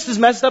 you're just as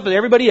messed up as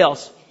everybody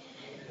else.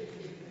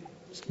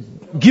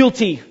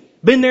 Guilty.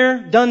 Been there,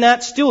 done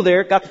that, still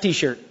there, got the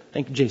t-shirt.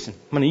 Thank you, Jason.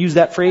 I'm going to use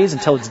that phrase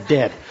until it's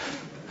dead.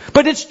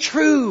 But it's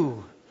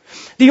true.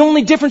 The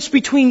only difference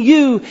between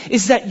you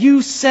is that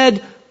you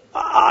said,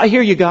 I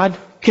hear you, God.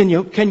 Can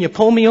you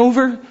pull me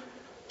over?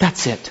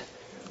 That's it.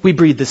 We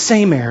breathe the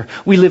same air.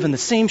 We live in the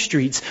same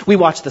streets. We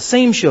watch the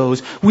same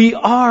shows. We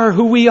are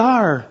who we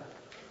are.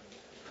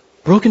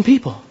 Broken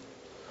people.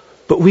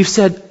 But we've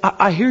said,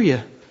 I hear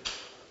you.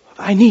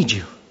 I need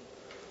you.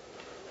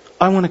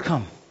 I want to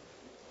come.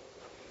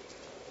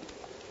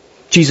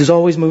 Jesus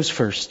always moves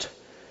first.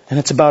 And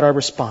it's about our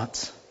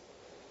response.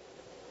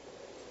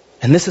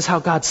 And this is how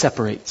God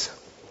separates.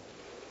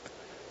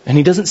 And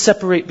He doesn't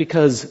separate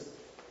because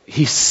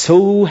He's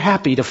so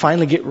happy to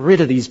finally get rid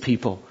of these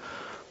people.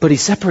 But He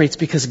separates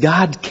because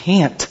God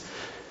can't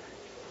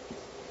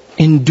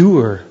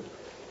endure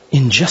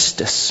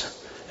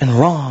injustice and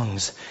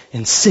wrongs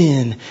and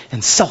sin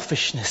and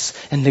selfishness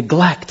and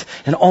neglect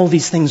and all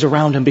these things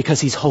around Him because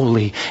He's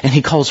holy and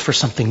He calls for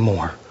something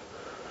more.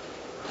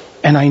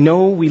 And I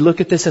know we look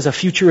at this as a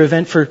future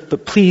event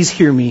but please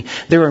hear me.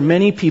 There are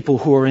many people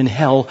who are in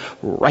hell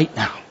right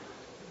now.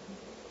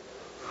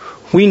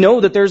 We know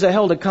that there's a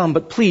hell to come,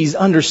 but please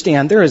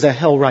understand there is a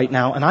hell right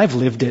now, and I've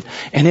lived it.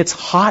 And it's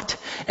hot,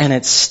 and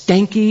it's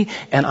stanky,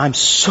 and I'm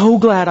so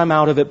glad I'm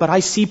out of it. But I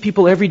see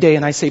people every day,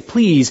 and I say,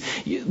 please,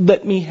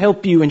 let me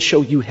help you and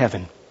show you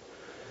heaven.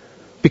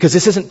 Because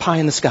this isn't pie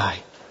in the sky.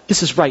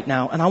 This is right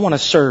now, and I want to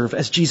serve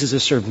as Jesus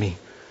has served me.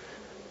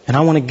 And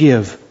I want to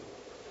give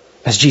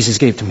as Jesus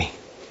gave to me.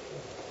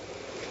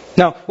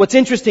 Now, what's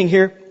interesting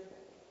here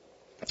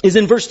is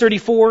in verse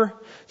 34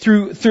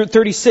 through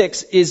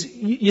 36 is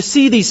you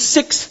see these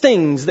 6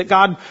 things that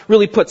God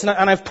really puts.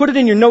 And I've put it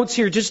in your notes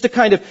here just to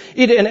kind of,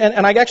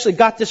 and I actually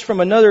got this from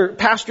another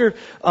pastor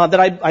that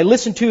I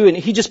listened to, and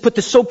he just put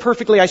this so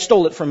perfectly, I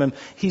stole it from him.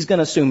 He's going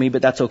to sue me,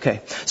 but that's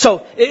okay.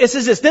 So it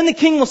says this, then the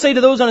king will say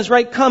to those on his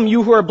right, come,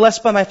 you who are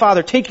blessed by my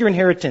Father, take your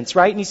inheritance,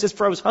 right? And he says,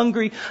 for I was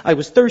hungry, I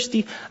was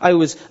thirsty, I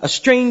was a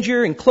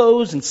stranger, and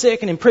clothes, and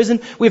sick, and in prison.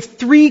 We have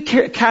 3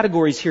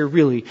 categories here,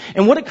 really.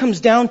 And what it comes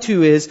down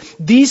to is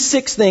these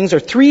 6 things are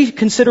 3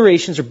 considerations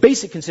or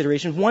basic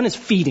considerations. One is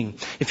feeding.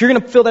 If you're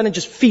going to fill that in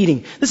just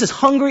feeding. This is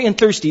hungry and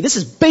thirsty. This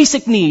is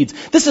basic needs.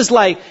 This is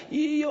like,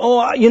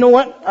 oh, you know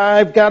what?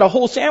 I've got a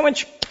whole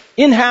sandwich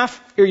in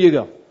half. Here you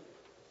go.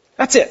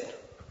 That's it.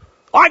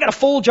 Oh, I got a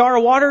full jar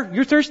of water.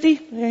 You're thirsty?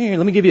 Here,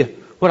 let me give you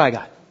what I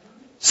got.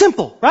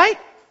 Simple, right?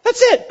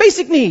 That's it.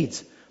 Basic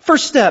needs.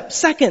 First step.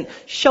 Second,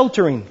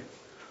 sheltering.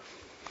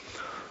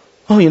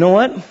 Oh, you know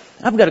what?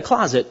 I've got a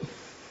closet.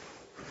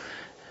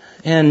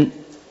 And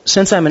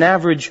since I'm an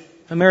average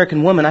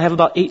American woman, I have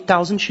about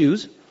 8,000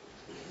 shoes.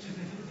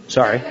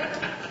 Sorry.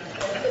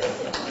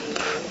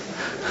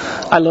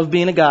 I love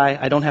being a guy.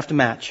 I don't have to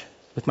match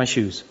with my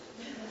shoes.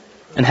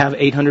 And have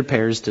 800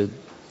 pairs to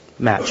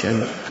match.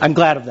 And I'm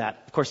glad of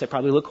that. Of course, I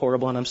probably look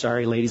horrible, and I'm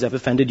sorry, ladies, I've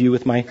offended you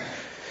with my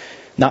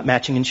not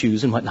matching in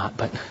shoes and whatnot.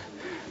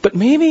 But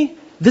maybe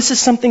this is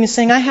something that's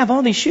saying, I have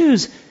all these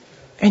shoes,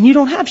 and you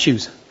don't have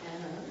shoes.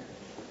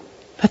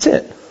 That's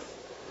it.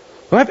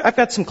 Well, I've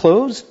got some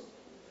clothes.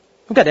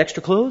 I've got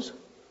extra clothes.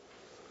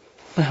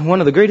 One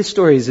of the greatest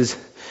stories is,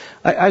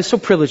 I was so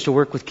privileged to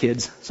work with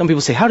kids. Some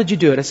people say, how did you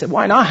do it? I said,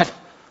 why not?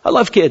 I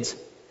love kids.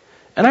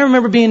 And I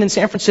remember being in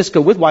San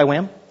Francisco with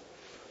YWAM.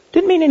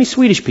 Didn't meet any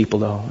Swedish people,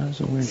 though. That was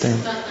a weird thing.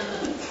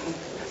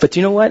 But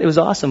you know what? It was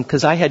awesome,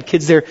 because I had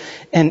kids there,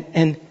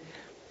 and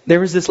there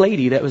was this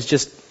lady that was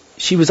just,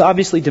 she was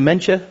obviously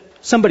dementia.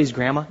 Somebody's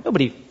grandma.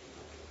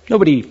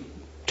 Nobody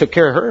took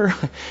care of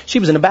her. She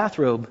was in a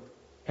bathrobe,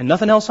 and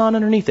nothing else on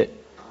underneath it.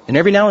 And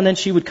every now and then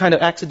she would kind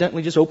of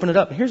accidentally just open it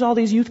up. And here's all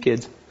these youth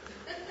kids.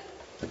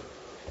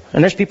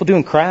 And there's people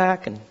doing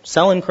crack and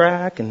selling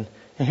crack. And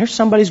here's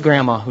somebody's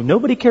grandma who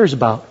nobody cares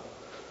about.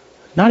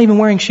 Not even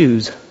wearing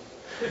shoes.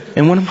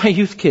 And one of my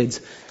youth kids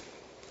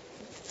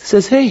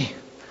says, hey,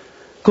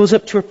 goes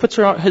up to her, puts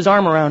his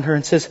arm around her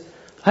and says,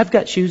 I've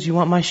got shoes. You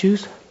want my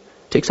shoes?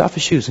 Takes off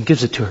his shoes and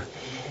gives it to her.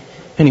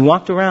 And he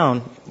walked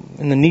around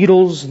in the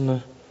needles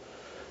and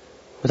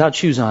without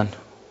shoes on.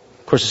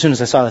 Of course, as soon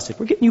as I saw that, I said,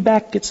 we're getting you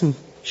back. Get some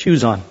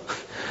shoes on.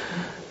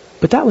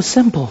 But that was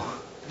simple.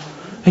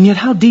 And yet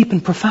how deep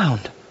and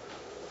profound.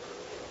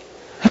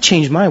 That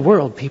changed my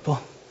world, people.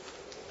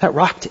 That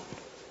rocked it.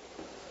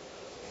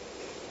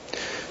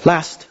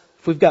 Last,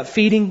 if we've got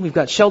feeding, we've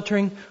got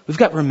sheltering, we've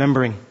got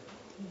remembering.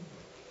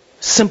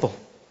 Simple.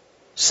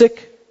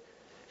 Sick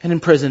and in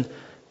prison.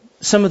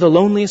 Some of the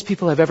loneliest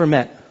people I've ever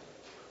met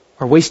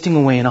are wasting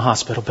away in a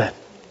hospital bed.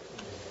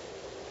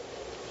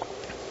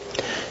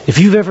 If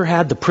you've ever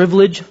had the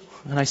privilege,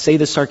 and I say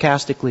this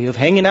sarcastically, of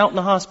hanging out in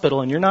the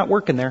hospital and you're not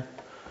working there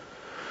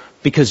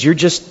because you're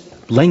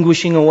just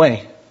languishing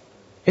away,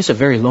 it's a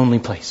very lonely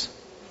place.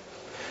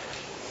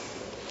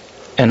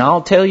 And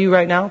I'll tell you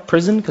right now,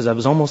 prison, because I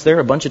was almost there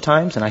a bunch of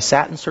times, and I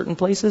sat in certain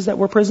places that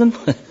were prison.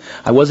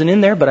 I wasn't in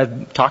there, but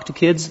I've talked to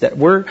kids that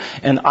were,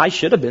 and I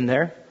should have been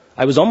there.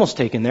 I was almost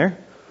taken there.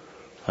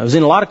 I was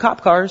in a lot of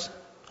cop cars.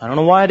 I don't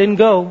know why I didn't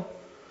go,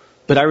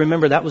 but I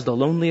remember that was the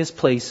loneliest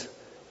place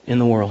in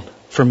the world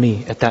for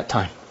me at that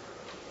time.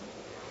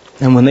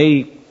 And when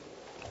they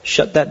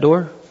shut that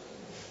door,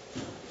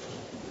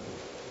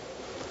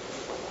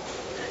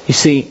 you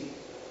see,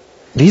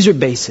 these are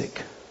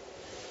basic.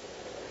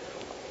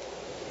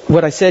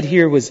 What I said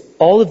here was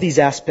all of these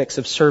aspects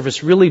of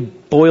service really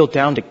boil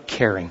down to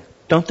caring,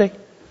 don't they?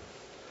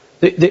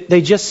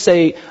 They just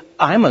say,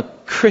 I'm a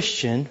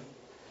Christian.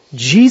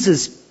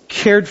 Jesus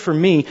cared for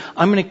me.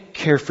 I'm going to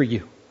care for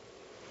you.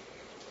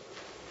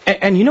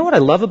 And you know what I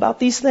love about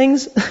these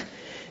things?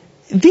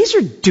 These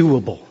are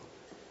doable.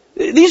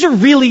 These are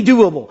really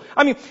doable.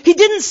 I mean, he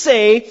didn't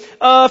say,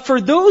 for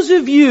those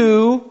of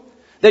you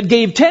that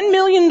gave $10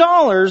 million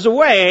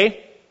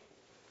away,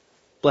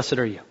 blessed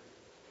are you.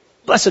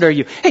 Blessed are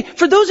you. Hey,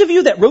 for those of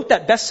you that wrote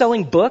that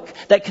best-selling book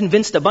that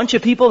convinced a bunch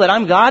of people that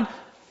I'm God,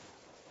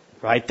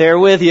 right there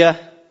with you.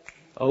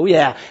 Oh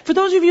yeah. For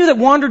those of you that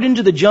wandered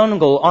into the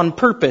jungle on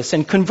purpose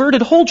and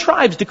converted whole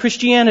tribes to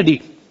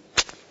Christianity,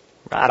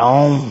 right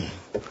on.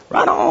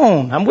 Right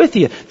on. I'm with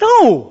you.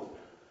 No.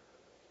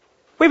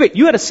 Wait.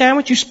 You had a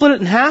sandwich, you split it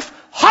in half?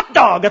 Hot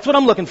dog, that's what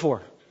I'm looking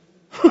for.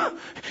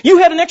 You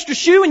had an extra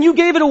shoe and you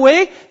gave it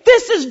away?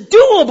 This is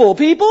doable,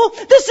 people.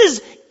 This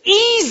is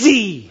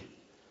easy.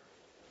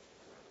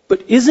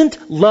 But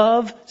isn't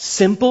love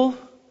simple?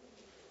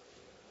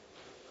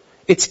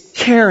 It's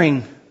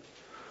caring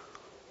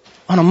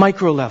on a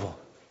micro level.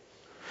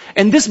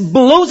 And this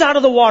blows out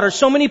of the water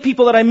so many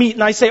people that I meet,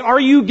 and I say, are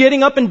you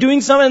getting up and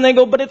doing something? And they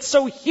go, but it's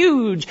so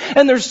huge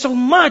and there's so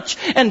much.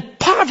 And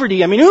pop!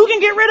 poverty. I mean, who can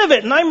get rid of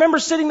it? And I remember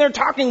sitting there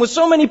talking with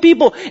so many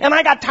people, and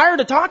I got tired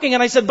of talking,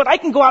 and I said, but I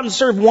can go out and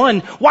serve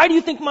one. Why do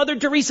you think Mother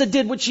Teresa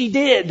did what she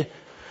did?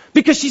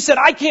 Because she said,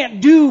 I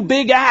can't do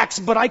big acts,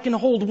 but I can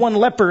hold one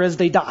leper as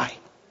they die.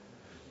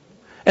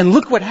 And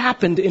look what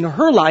happened in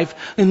her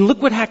life, and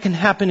look what can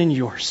happen in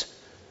yours.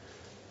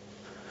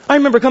 I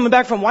remember coming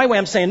back from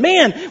YWAM saying,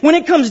 man, when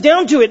it comes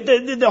down to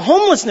it, the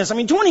homelessness, I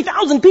mean,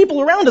 20,000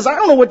 people around us, I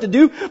don't know what to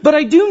do, but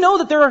I do know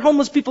that there are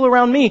homeless people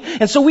around me.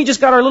 And so we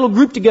just got our little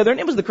group together, and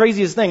it was the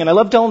craziest thing. And I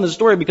love telling this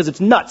story because it's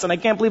nuts, and I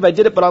can't believe I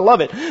did it, but I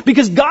love it.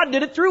 Because God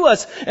did it through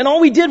us. And all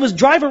we did was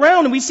drive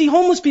around, and we see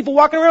homeless people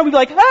walking around, we'd be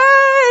like,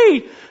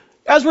 hey!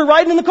 As we're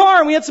riding in the car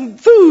and we had some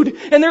food,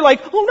 and they're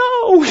like,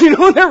 oh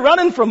no, they're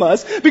running from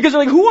us because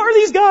they're like, who are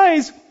these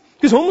guys?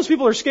 Because homeless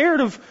people are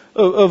scared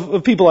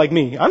of people like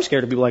me. I'm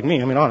scared of people like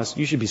me. I mean, honest,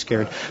 you should be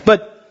scared.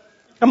 But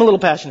I'm a little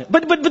passionate.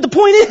 But the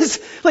point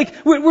is, like,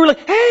 we're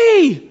like,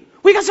 hey,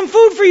 we got some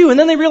food for you. And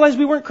then they realized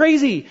we weren't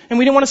crazy and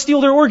we didn't want to steal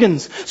their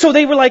organs. So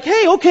they were like,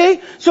 hey,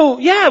 okay, so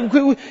yeah,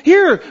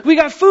 here, we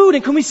got food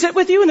and can we sit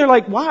with you? And they're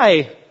like,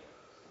 why?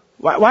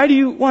 Why do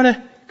you want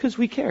to? Because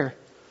we care.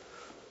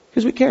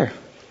 Because we care.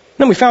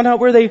 Then we found out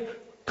where they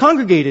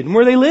congregated and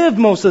where they lived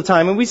most of the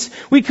time. And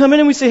we come in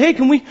and we say, hey,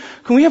 can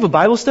we have a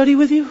Bible study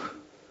with you?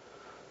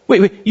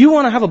 Wait, you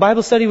want to have a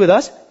Bible study with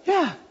us?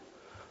 Yeah.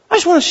 I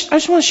just want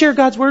to share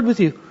God's Word with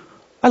you.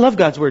 I love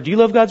God's Word. Do you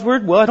love God's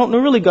Word? Well, I don't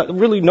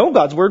really know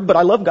God's Word, but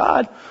I love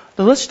God.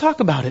 So let's talk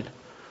about it.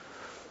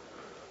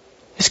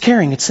 It's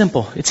caring. It's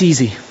simple. It's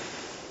easy.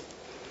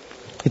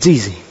 It's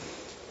easy.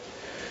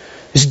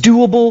 It's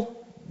doable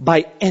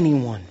by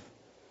anyone.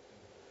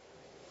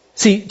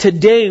 See,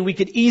 today we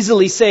could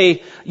easily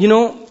say,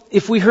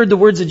 if we heard the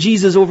words of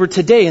Jesus over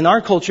today in our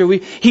culture,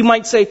 he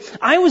might say,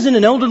 I was in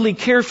an elderly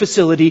care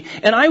facility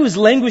and I was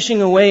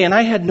languishing away and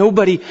I had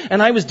nobody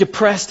and I was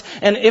depressed,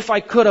 and if I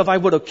could have, I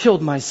would have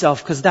killed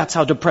myself because that's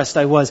how depressed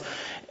I was.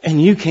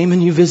 And you came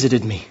and you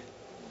visited me.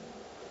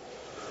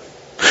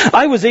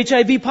 I was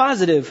HIV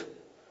positive.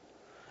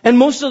 And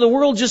most of the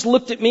world just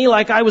looked at me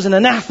like I was an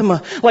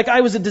anathema, like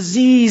I was a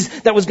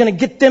disease that was going to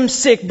get them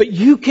sick. But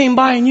you came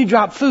by and you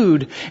dropped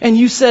food. And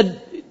you said,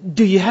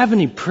 do you have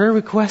any prayer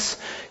requests?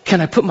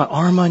 Can I put my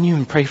arm on you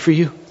and pray for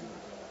you?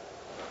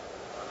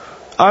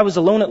 I was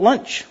alone at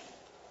lunch.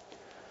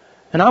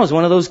 And I was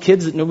one of those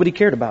kids that nobody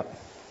cared about.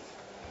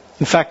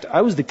 In fact,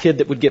 I was the kid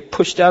that would get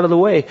pushed out of the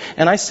way.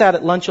 And I sat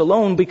at lunch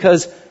alone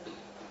because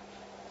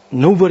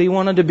nobody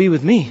wanted to be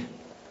with me.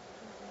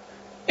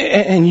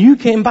 And you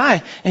came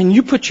by and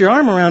you put your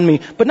arm around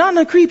me, but not in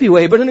a creepy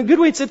way, but in a good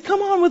way. It said,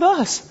 come on with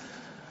us.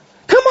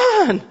 Come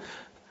on.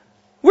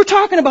 We're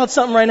talking about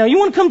something right now. You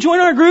want to come join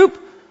our group?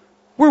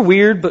 We're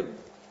weird, but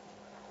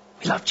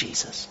we love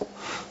Jesus.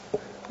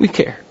 We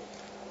care.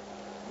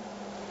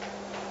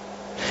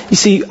 You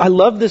see, I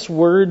love this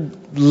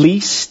word,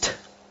 least.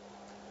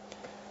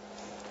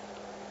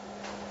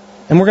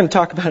 And we're going to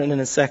talk about it in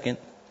a second.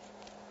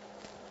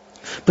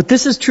 But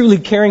this is truly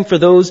caring for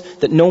those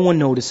that no one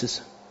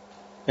notices.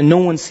 And no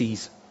one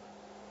sees.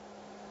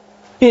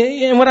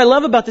 And what I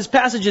love about this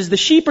passage is the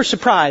sheep are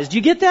surprised. You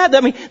get that? I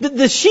mean,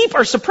 the sheep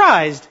are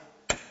surprised.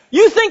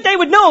 You think they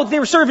would know if they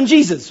were serving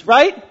Jesus,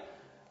 right?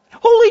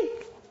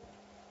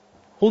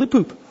 Holy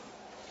poop.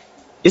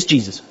 It's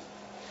Jesus.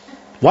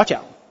 Watch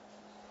out.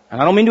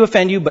 And I don't mean to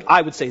offend you, but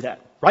I would say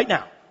that right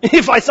now.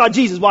 If I saw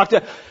Jesus walk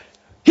up,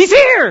 he's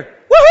here!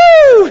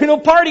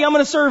 Woohoo! Party, I'm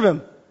going to serve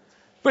him.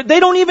 But they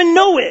don't even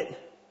know it.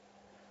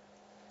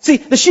 See,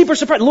 the sheep are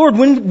surprised. Lord,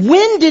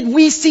 when did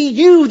we see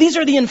you? These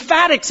are the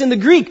emphatics in the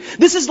Greek.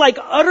 This is like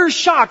utter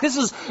shock. This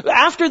is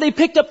after they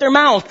picked up their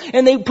mouth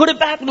and they put it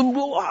back.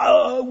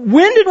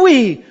 When did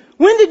we?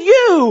 When did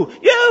you?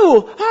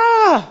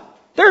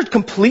 They're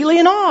completely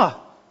in awe.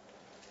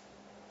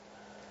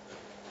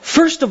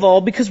 First of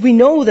all, because we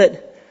know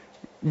that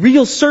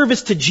real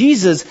service to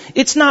Jesus,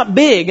 it's not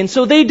big. And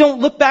so they don't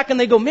look back and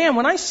they go, man,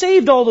 when I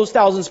saved all those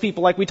thousands of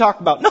people like we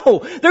talked about. No,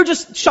 they're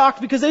just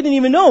shocked because they didn't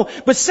even know.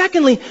 But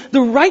secondly,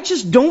 the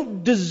righteous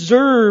don't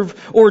deserve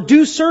or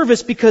do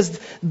service because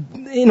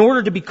in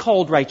order to be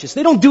called righteous.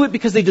 They don't do it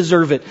because they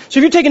deserve it. So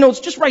if you're taking notes,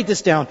 just write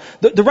this down.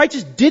 The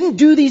righteous didn't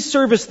do these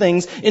service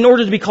things in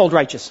order to be called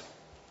righteous.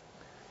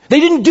 They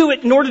didn't do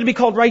it in order to be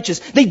called righteous.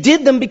 They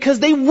did them because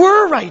they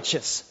were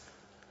righteous.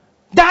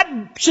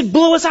 That should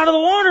blow us out of the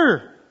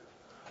water.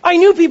 I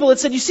knew people that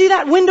said, you see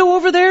that window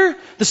over there?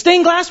 The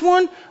stained glass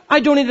one? I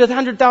donated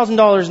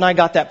 $100,000 and I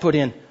got that put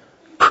in.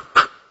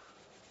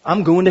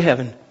 I'm going to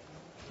heaven.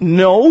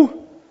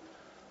 No.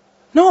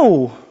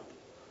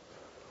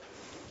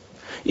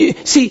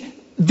 See,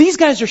 these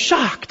guys are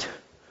shocked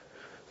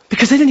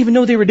because they didn't even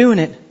know they were doing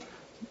it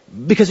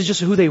because it's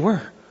just who they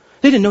were.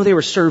 They didn't know they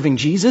were serving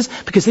Jesus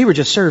because they were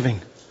just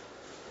serving.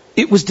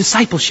 It was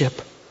discipleship.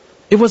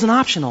 It wasn't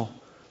optional.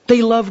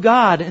 They love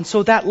God, and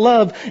so that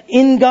love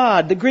in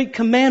God, the great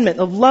commandment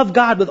of love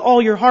God with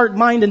all your heart,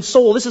 mind, and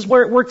soul, this is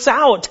where it works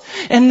out.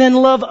 And then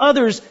love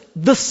others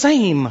the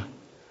same.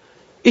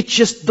 It's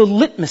just the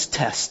litmus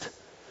test.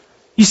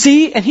 You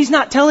see, and he's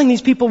not telling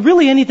these people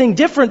really anything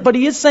different, but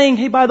he is saying,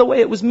 hey, by the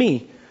way, it was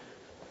me.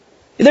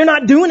 They're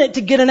not doing it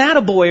to get an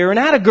attaboy or an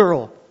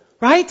attagirl,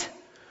 right?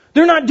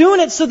 They're not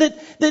doing it so that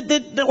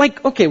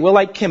like, okay, well,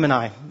 like Kim and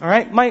I, all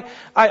right?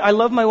 I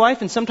love my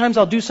wife, and sometimes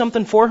I'll do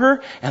something for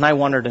her, and I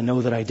want her to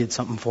know that I did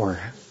something for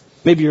her.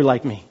 Maybe you're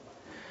like me.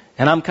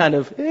 And I'm kind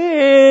of,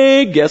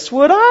 hey, guess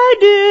what I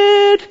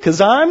did?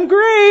 'Cause I'm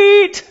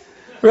great.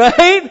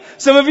 Right?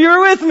 Some of you are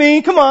with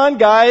me. Come on,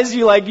 guys.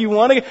 You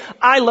want to,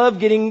 I love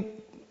getting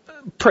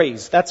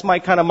praise. That's my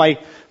kind of my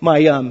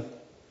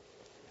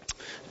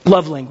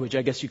love language,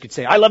 I guess you could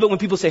say. I love it when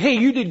people say, hey,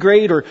 you did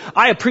great, or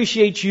I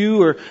appreciate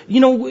you, or,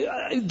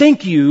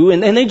 thank you.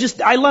 And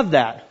I love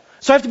that.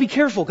 So I have to be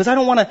careful because I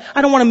don't want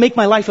to make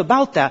my life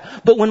about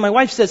that. But when my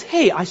wife says,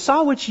 hey, I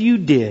saw what you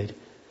did,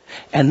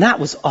 and that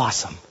was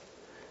awesome.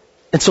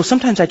 And so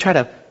sometimes I try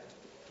to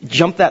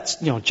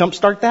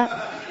jumpstart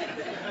that.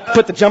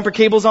 Put the jumper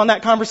cables on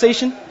that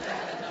conversation.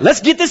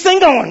 Let's get this thing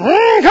going.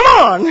 Come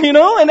on, and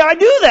I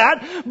do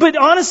that. But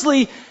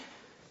honestly,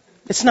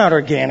 it's not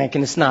organic,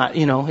 and it's not,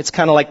 it's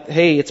kind of like,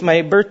 hey, it's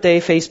my birthday,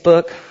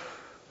 Facebook.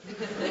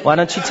 Why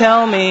don't you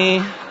tell me?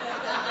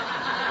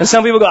 And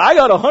some people go, I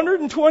got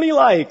 120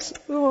 likes.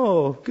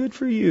 Oh, good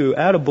for you.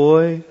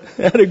 Attaboy.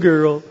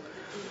 Attagirl.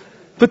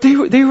 But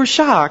they were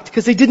shocked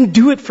because they didn't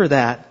do it for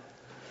that.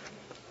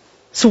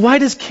 So why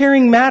does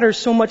caring matter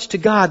so much to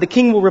God? The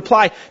king will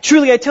reply,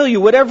 truly I tell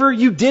you, whatever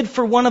you did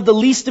for one of the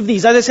least of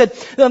these. As I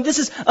said, this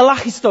is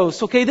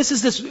alachistos, okay? This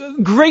is this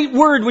great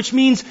word which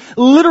means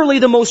literally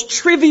the most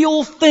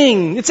trivial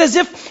thing. It's as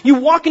if you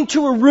walk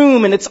into a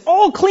room and it's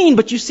all clean,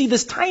 but you see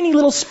this tiny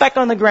little speck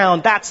on the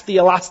ground. That's the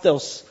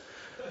alastos.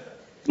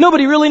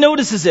 Nobody really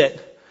notices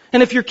it.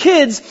 And if you're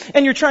kids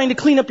and you're trying to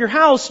clean up your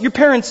house, your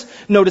parents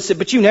notice it,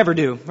 but you never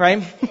do,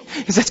 right?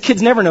 Because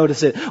kids never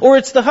notice it. Or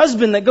it's the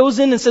husband that goes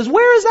in and says,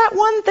 where is that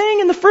one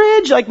thing in the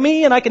fridge, like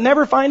me, and I can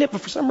never find it,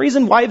 but for some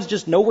reason wives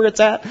just know where it's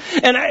at.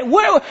 And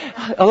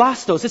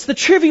alastos, it's the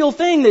trivial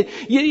thing that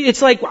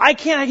it's like, I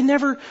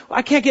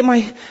can't get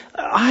my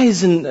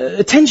eyes and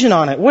attention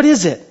on it. What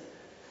is it?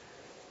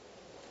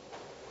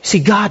 See,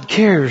 God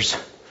cares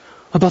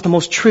about the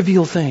most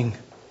trivial thing.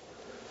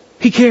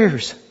 He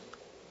cares.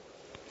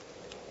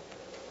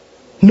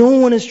 No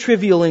one is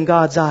trivial in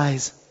God's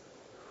eyes.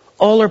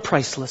 All are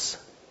priceless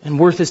and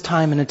worth His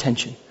time and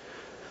attention.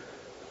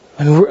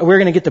 And we're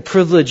going to get the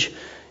privilege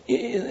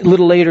a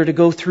little later to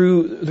go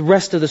through the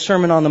rest of the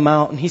Sermon on the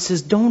Mount. And He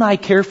says, don't I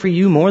care for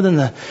you more than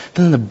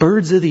the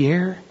birds of the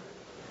air?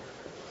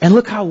 And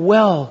look how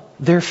well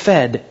they're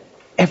fed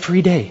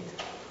every day.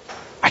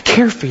 I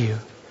care for you.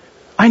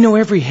 I know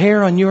every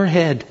hair on your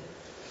head.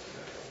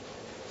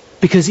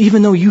 Because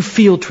even though you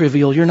feel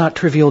trivial, you're not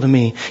trivial to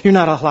me. You're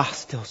not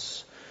alastos.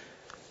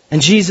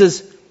 And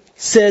Jesus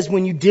says,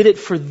 when you did it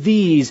for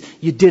these,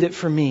 you did it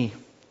for me.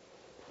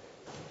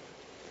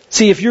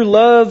 See, if your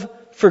love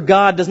for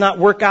God does not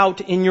work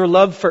out in your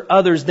love for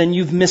others, then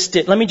you've missed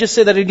it. Let me just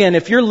say that again.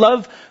 If your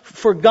love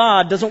for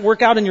God doesn't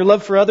work out in your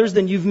love for others,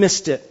 then you've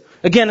missed it.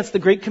 Again, it's the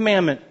great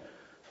commandment.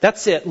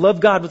 That's it. Love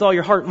God with all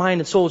your heart,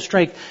 mind, and soul and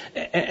strength,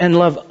 and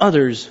love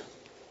others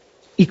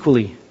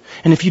equally.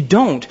 And if you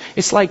don't,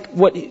 it's like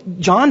what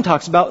John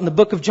talks about in the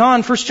book of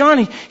John, 1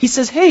 John. He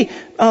says, hey,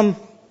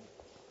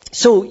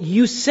 so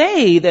you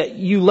say that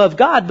you love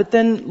God, but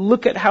then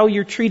look at how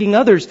you're treating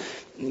others.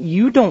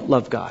 You don't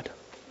love God.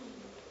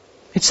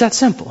 It's that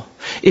simple.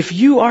 If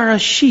you are a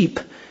sheep,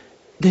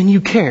 then you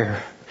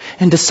care.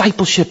 And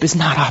discipleship is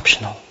not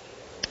optional.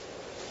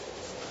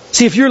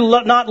 See, if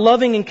you're not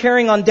loving and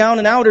caring on down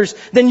and outers,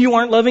 then you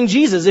aren't loving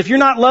Jesus. If you're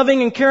not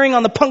loving and caring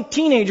on the punk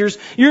teenagers,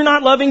 you're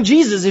not loving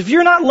Jesus. If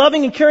you're not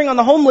loving and caring on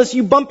the homeless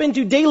you bump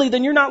into daily,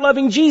 then you're not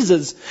loving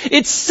Jesus.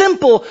 It's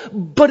simple,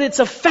 but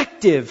it's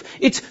effective.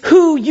 It's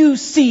who you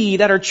see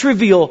that are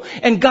trivial.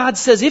 And God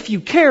says, if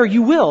you care,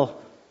 you will.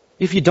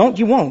 If you don't,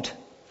 you won't.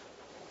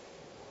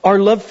 Our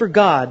love for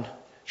God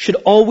should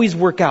always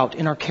work out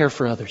in our care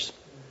for others.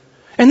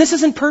 And this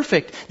isn't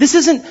perfect. This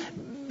isn't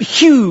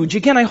huge.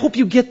 Again, I hope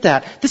you get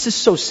that. This is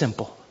so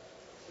simple.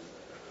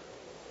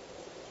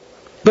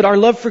 But our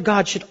love for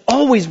God should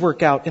always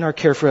work out in our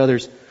care for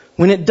others.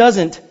 When it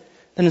doesn't,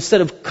 then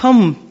instead of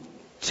come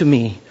to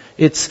me,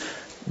 it's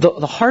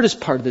the hardest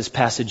part of this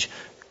passage.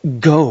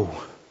 Go.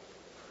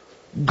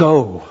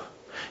 Go.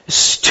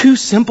 It's two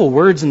simple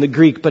words in the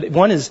Greek, but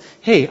one is,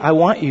 hey, I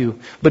want you.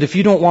 But if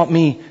you don't want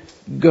me,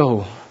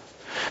 go.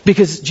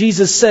 Because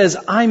Jesus says,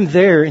 I'm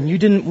there and you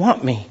didn't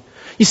want me.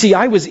 You see,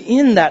 I was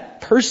in that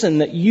person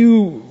that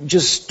you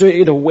just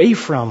stayed away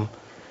from.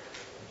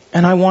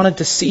 And I wanted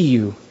to see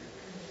you.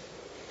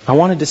 I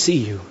wanted to see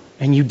you.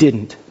 And you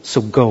didn't. So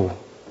go.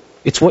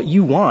 It's what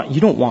you want.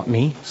 You don't want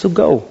me. So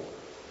go.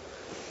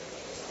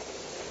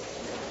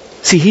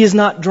 See, He is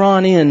not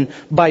drawn in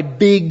by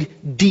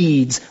big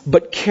deeds,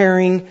 but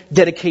caring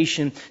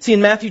dedication. See,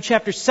 in Matthew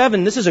chapter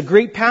 7, this is a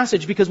great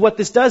passage because what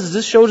this does is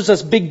this shows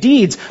us big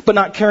deeds, but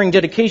not caring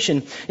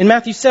dedication. In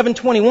Matthew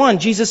 7:21,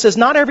 Jesus says,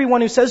 not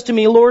everyone who says to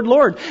me, Lord,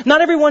 Lord,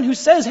 not everyone who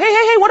says,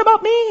 hey, what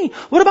about me?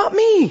 What about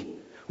me?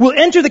 Will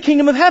enter the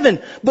kingdom of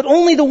heaven, but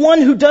only the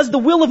one who does the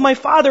will of my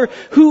Father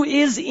who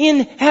is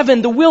in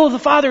heaven. The will of the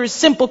Father is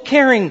simple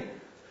caring.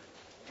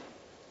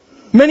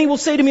 Many will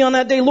say to me on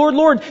that day, Lord,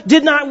 Lord,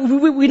 did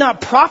we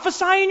not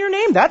prophesy in your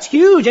name? That's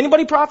huge.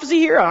 Anybody prophecy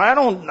here?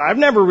 I've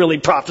never really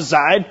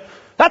prophesied.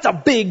 That's a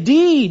big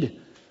deed.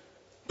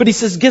 But he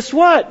says, guess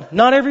what?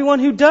 Not everyone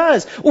who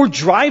does or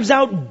drives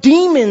out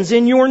demons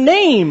in your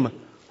name.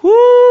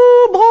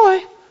 Whoo,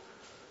 boy.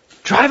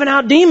 Driving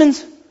out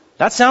demons.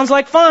 That sounds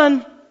like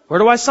fun. Where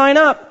do I sign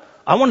up?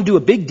 I want to do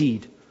a big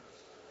deed.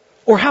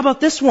 Or how about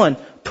this one?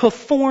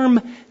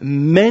 Perform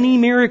many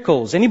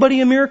miracles. Anybody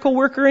a miracle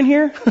worker in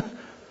here?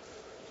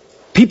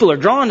 People are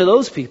drawn to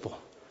those people.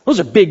 Those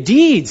are big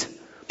deeds.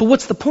 But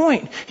what's the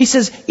point? He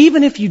says,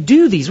 even if you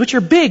do these, which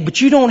are big,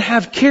 but you don't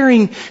have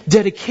caring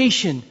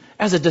dedication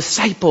as a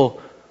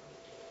disciple,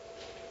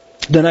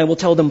 then I will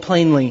tell them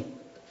plainly,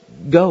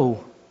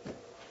 go.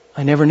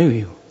 I never knew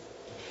you.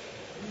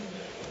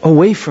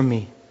 Away from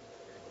me,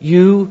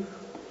 you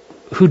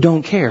who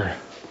don't care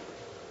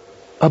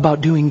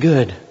about doing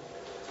good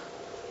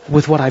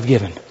with what I've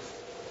given.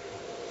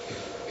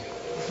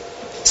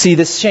 See,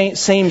 this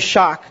same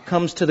shock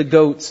comes to the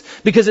goats.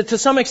 Because to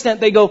some extent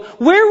they go,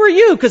 where were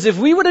you? Because if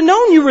we would have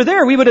known you were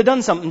there, we would have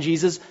done something,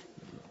 Jesus.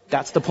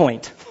 That's the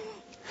point.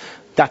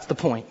 That's the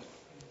point.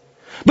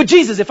 But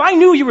Jesus, if I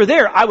knew you were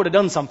there, I would have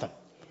done something.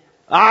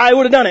 I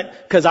would have done it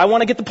because I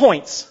want to get the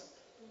points.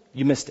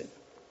 You missed it.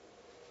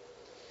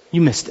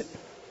 You missed it.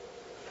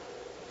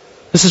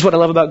 This is what I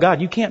love about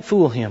God. You can't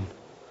fool Him.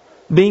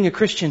 Being a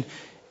Christian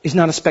is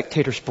not a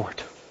spectator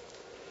sport.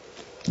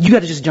 You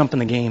got to just jump in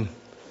the game.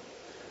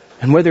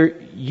 And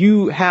whether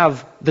you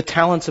have the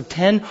talents of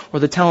 10 or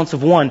the talents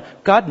of 1,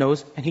 God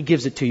knows, and He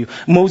gives it to you.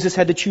 Moses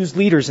had to choose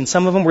leaders, and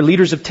some of them were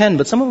leaders of 10,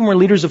 but some of them were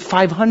leaders of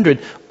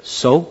 500.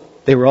 So,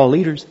 they were all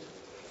leaders.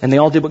 And they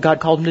all did what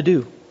God called them to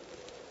do.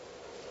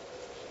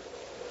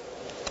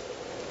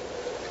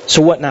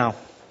 So what now?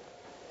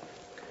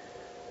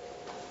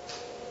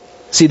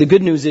 See, the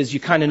good news is you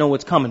kind of know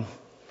what's coming.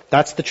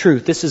 That's the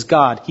truth. This is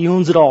God. He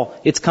owns it all.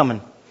 It's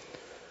coming.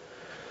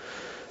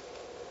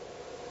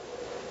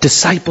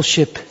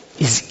 Discipleship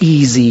is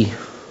easy.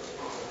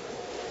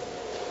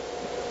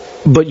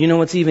 But you know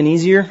what's even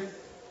easier?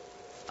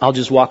 I'll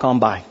just walk on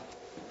by.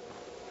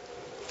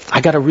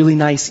 I got a really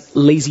nice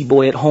lazy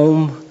boy at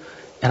home,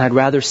 and I'd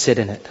rather sit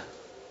in it.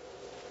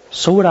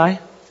 So would I.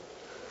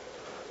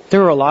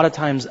 There are a lot of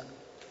times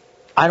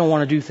I don't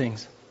want to do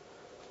things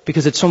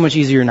because it's so much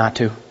easier not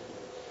to.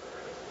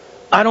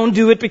 I don't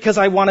do it because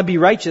I want to be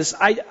righteous.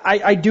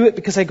 I do it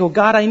because I go,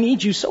 God, I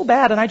need you so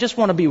bad, and I just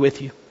want to be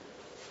with you.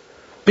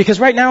 Because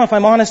right now, if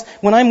I'm honest,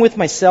 when I'm with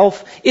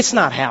myself, it's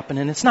not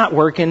happening. It's not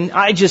working.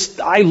 I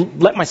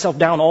let myself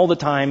down all the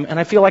time, and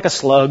I feel like a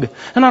slug,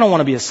 and I don't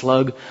want to be a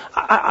slug.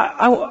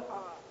 I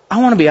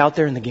want to be out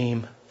there in the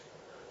game.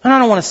 And I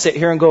don't want to sit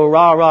here and go,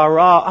 rah, rah,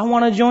 rah. I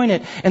want to join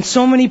it. And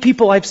so many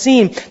people I've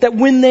seen that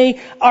when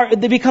they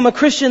become a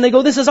Christian, they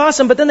go, this is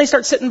awesome. But then they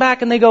start sitting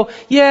back and they go,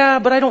 yeah,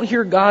 but I don't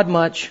hear God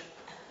much.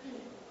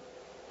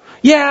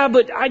 Yeah,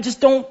 but I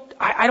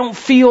don't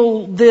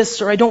feel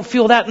this or I don't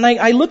feel that. And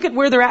I look at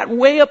where they're at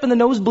way up in the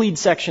nosebleed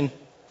section.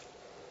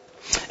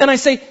 And I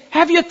say,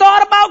 have you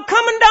thought about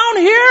coming down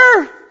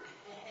here?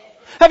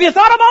 Have you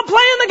thought about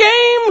playing the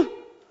game?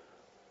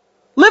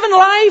 Living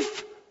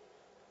life?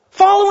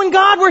 Following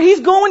God where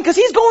He's going, because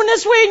He's going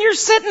this way and you're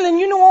sitting and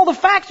you know all the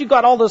facts. You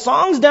got all the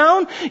songs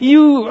down.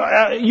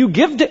 You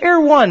give to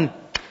Air One.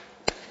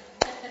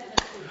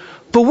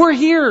 But we're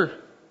here.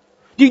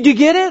 Do you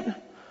get it?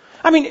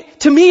 I mean,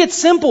 to me it's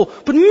simple,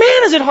 but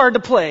man is it hard to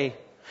play.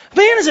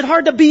 Man is it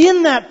hard to be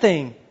in that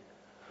thing.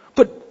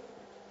 But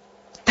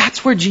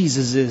that's where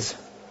Jesus is.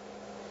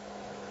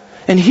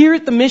 And here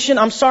at the Mission,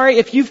 I'm sorry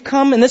if you've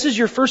come and this is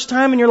your first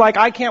time and you're like,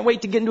 I can't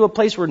wait to get into a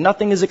place where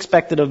nothing is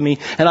expected of me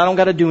and I don't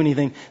got to do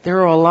anything.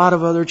 There are a lot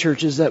of other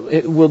churches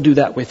that will do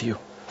that with you.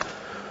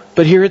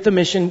 But here at the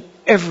Mission,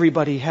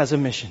 everybody has a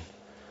mission.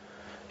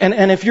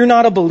 And if you're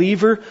not a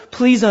believer,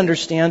 please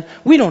understand,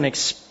 we don't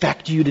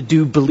expect you to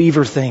do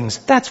believer things.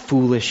 That's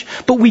foolish.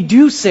 But we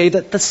do say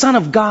that the Son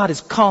of God is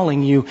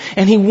calling you,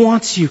 and He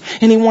wants you,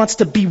 and He wants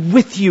to be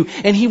with you,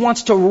 and He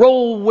wants to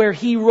roll where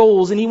He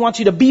rolls, and He wants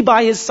you to be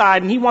by His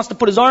side, and He wants to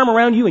put His arm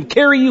around you and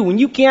carry you when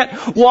you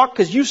can't walk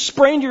because you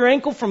sprained your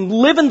ankle from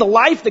living the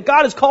life that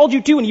God has called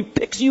you to, and He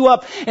picks you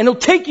up, and He'll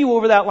take you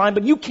over that line,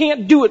 but you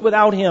can't do it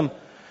without Him.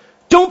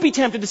 Don't be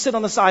tempted to sit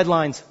on the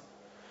sidelines.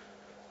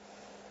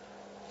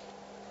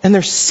 And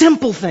they're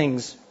simple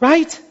things,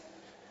 right?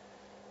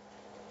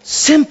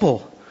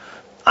 Simple.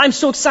 I'm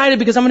so excited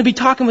because I'm going to be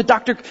talking with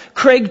Dr.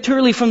 Craig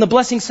Turley from the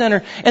Blessing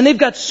Center. And they've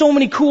got so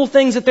many cool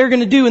things that they're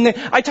going to do. And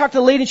I talked to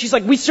the lady and she's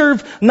like, we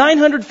serve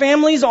 900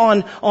 families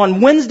on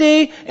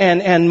Wednesday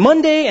and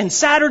Monday and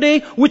Saturday.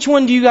 Which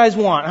one do you guys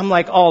want? I'm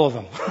like, all of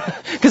them.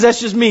 Because that's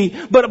just me.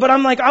 But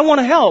I'm like, I want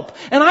to help.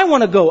 And I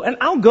want to go. And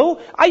I'll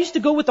go. I used to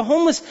go with the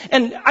homeless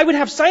and I would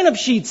have sign-up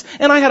sheets.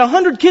 And I had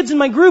 100 kids in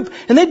my group.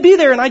 And they'd be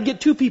there and I'd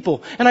get 2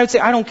 people. And I would say,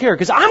 I don't care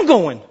because I'm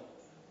going.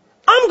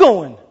 I'm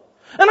going.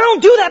 And I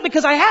don't do that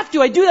because I have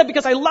to. I do that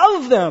because I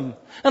love them.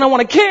 And I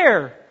want to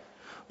care.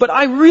 But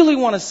I really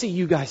want to see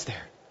you guys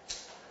there.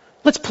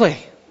 Let's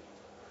play.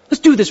 Let's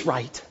do this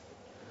right.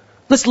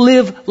 Let's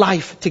live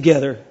life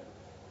together.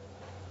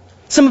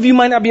 Some of you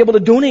might not be able to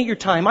donate your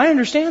time. I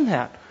understand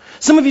that.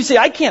 Some of you say,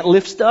 I can't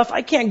lift stuff.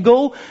 I can't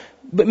go.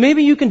 But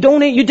maybe you can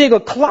donate. You dig a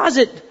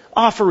closet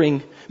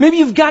offering. Maybe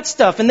you've got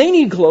stuff and they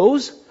need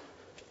clothes.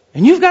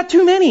 And you've got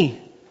too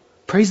many.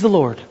 Praise the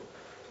Lord.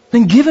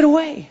 Then give it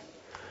away.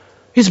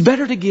 It's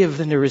better to give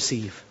than to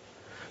receive.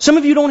 Some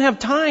of you don't have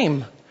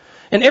time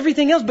and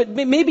everything else, but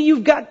maybe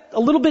you've got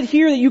a little bit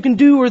here that you can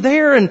do or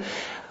there. And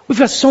we've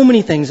got so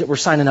many things that we're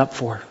signing up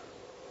for.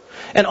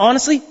 And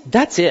honestly,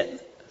 that's it.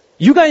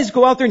 You guys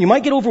go out there and you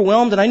might get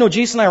overwhelmed. And I know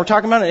Jason and I were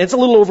talking about it. And it's a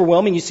little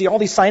overwhelming. You see all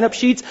these sign-up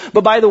sheets.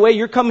 But by the way,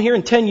 you're coming here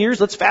in 10 years.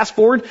 Let's fast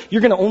forward.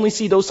 You're going to only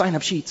see those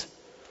sign-up sheets.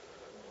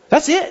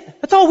 That's it.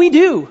 That's all we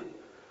do.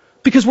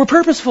 Because we're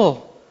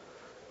purposeful.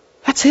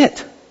 That's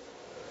it.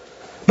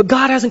 But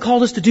God hasn't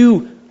called us to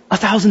do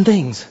 1,000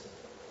 things.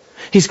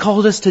 He's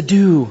called us to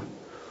do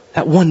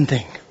that one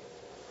thing.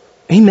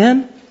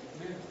 Amen?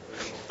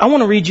 I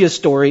want to read you a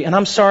story, and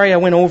I'm sorry I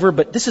went over,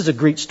 but this is a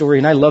great story,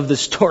 and I love this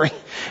story.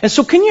 And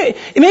so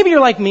maybe you're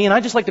like me, and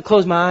I just like to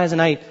close my eyes,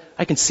 and I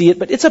can see it,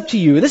 but it's up to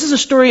you. This is a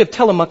story of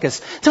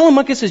Telemachus.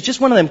 Telemachus is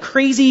just one of them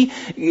crazy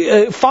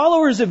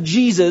followers of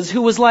Jesus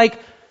who was like,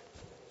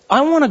 I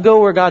want to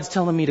go where God's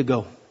telling me to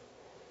go.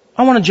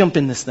 I want to jump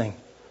in this thing.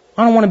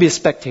 I don't want to be a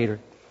spectator.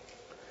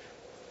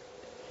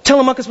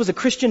 Telemachus was a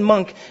Christian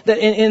monk that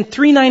in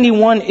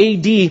 391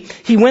 AD,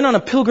 he went on a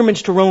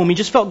pilgrimage to Rome. He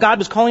just felt God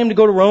was calling him to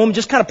go to Rome,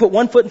 just kind of put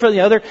one foot in front of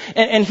the other,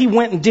 and he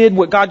went and did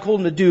what God told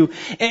him to do.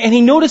 And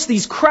he noticed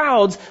these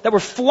crowds that were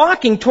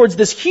flocking towards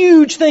this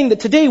huge thing that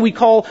today we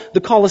call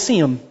the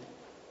Colosseum.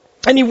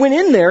 And he went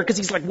in there because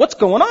he's like, what's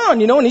going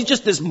on? And he's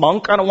just this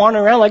monk kind of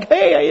wandering around like,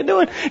 hey, how you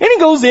doing? And he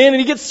goes in and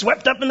he gets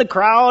swept up in the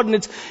crowd and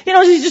it's,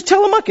 he's just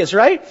Telemachus,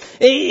 right?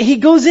 He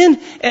goes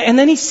in and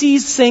then he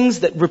sees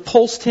things that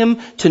repulsed him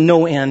to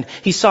no end.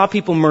 He saw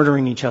people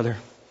murdering each other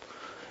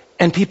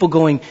and people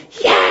going,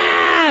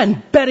 yeah,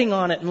 and betting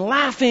on it and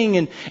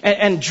laughing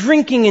and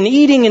drinking and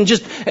eating and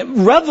just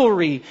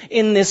revelry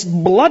in this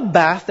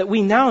bloodbath that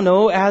we now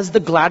know as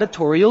the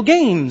gladiatorial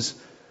games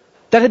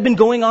that had been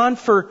going on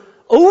for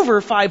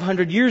over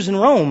 500 years in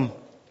Rome.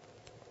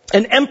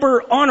 And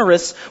Emperor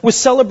Honorius was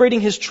celebrating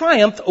his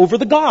triumph over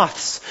the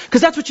Goths. Because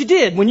that's what you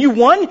did. When you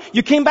won,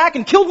 you came back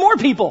and killed more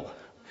people.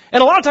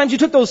 And a lot of times you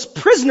took those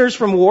prisoners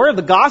from war,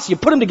 the Goths, you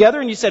put them together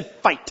and you said,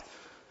 fight.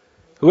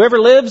 Whoever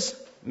lives,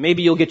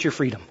 maybe you'll get your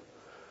freedom.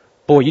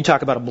 Boy, you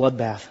talk about a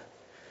bloodbath.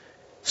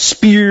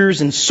 Spears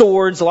and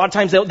swords. A lot of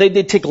times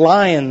they'd take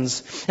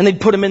lions and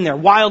they'd put them in there.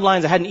 Wild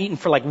lions that hadn't eaten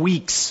for like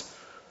weeks.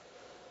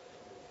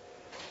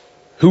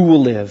 Who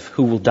will live?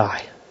 Who will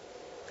die?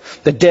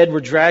 The dead were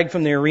dragged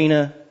from the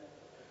arena.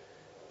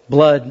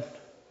 Blood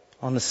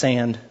on the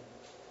sand.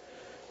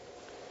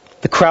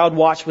 The crowd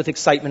watched with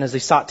excitement as they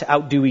sought to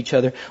outdo each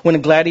other. When a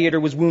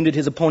gladiator was wounded,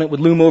 his opponent would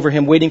loom over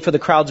him, waiting for the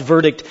crowd's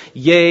verdict,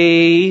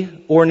 yea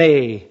or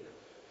nay.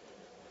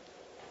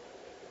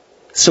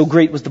 So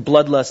great was the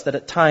bloodlust that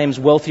at times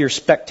wealthier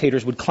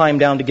spectators would climb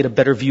down to get a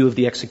better view of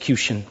the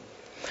execution.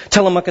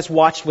 Telemachus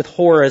watched with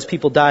horror as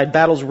people died.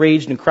 Battles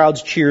raged and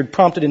crowds cheered,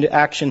 prompted into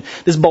action.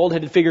 This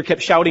bald-headed figure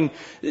kept shouting,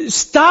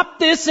 stop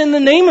this in the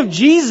name of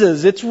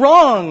Jesus. It's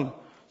wrong.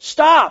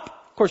 Stop.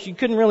 Of course, you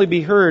couldn't really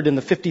be heard in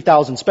the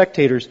 50,000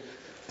 spectators.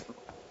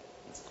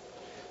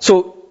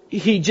 So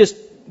he just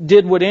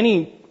did what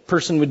any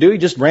person would do. He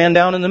just ran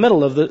down in the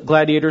middle of the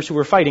gladiators who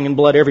were fighting and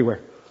blood everywhere.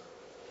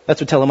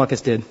 That's what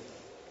Telemachus did.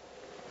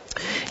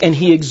 And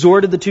he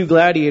exhorted the two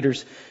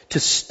gladiators to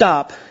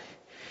stop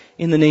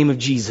in the name of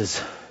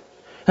Jesus.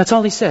 That's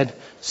all he said.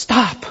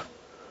 Stop.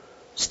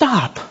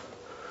 Stop.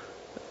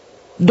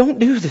 Don't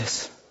do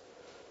this.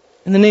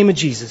 In the name of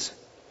Jesus.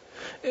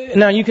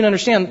 Now you can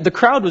understand, the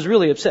crowd was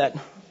really upset.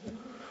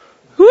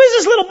 Who is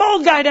this little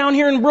bald guy down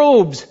here in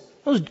robes?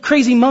 Those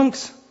crazy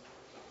monks.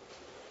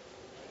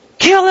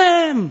 Kill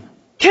him!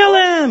 Kill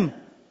him!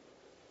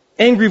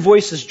 Angry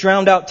voices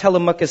drowned out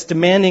Telemachus,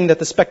 demanding that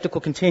the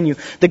spectacle continue.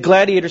 The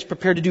gladiators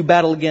prepared to do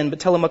battle again, but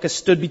Telemachus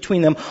stood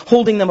between them,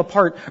 holding them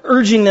apart,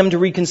 urging them to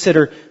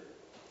reconsider.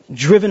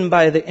 Driven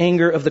by the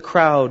anger of the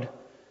crowd,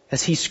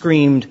 as he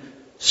screamed,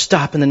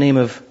 stop in the name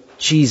of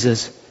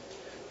Jesus.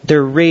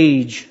 Their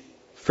rage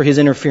for his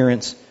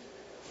interference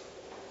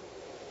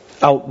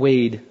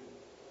outweighed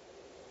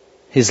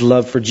his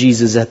love for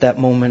Jesus at that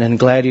moment, and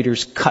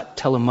gladiators cut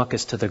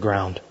Telemachus to the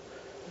ground.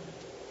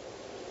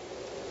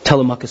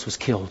 Telemachus was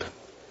killed.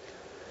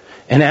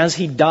 And as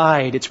he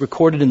died, it's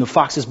recorded in the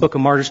Fox's Book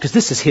of Martyrs, because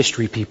this is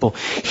history, people.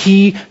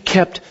 He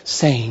kept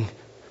saying,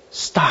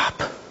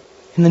 stop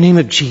in the name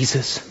of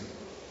Jesus.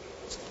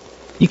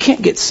 You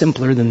can't get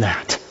simpler than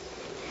that.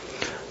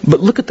 But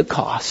look at the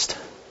cost.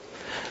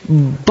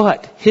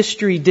 But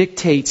history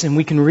dictates, and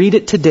we can read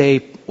it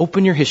today,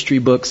 open your history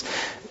books,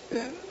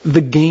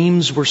 the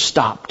games were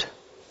stopped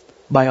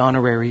by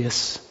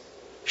Honorius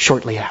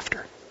shortly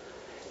after.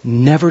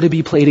 Never to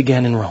be played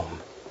again in Rome.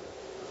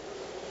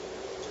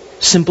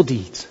 Simple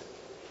deeds.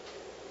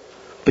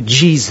 But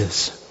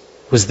Jesus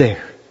was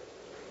there.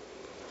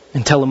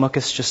 And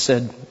Telemachus just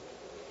said,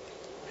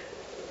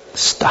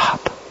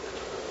 stop.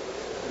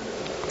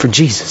 For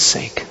Jesus'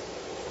 sake.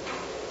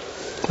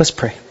 Let's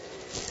pray.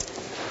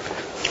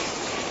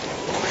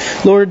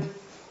 Lord,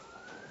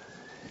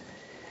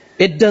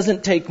 it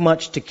doesn't take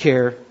much to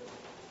care,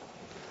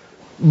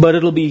 but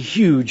it'll be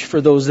huge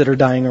for those that are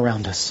dying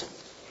around us.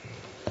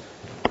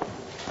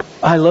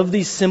 I love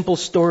these simple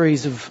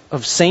stories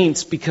of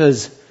saints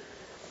because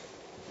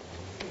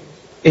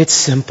it's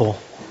simple.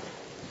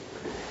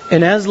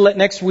 And as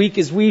next week,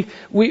 as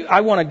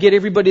I want to get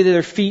everybody to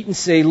their feet and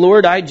say,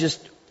 Lord, I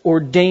just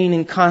ordain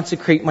and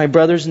consecrate my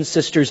brothers and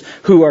sisters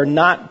who are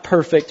not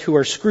perfect, who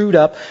are screwed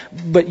up,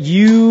 but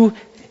you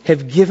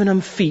have given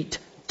them feet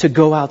to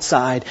go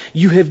outside.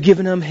 You have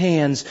given them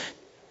hands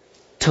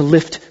to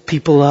lift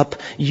people up.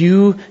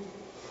 You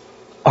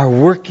are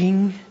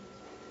working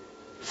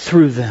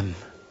through them.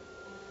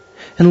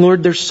 And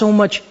Lord, there's so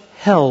much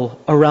hell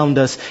around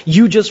us.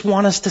 You just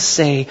want us to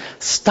say,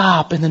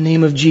 stop in the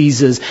name of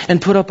Jesus, and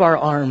put up our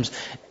arms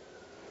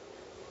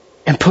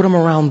and put them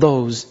around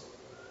those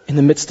in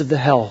the midst of the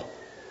hell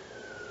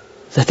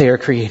that they are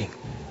creating.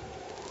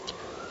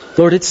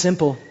 Lord, it's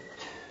simple.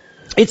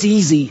 It's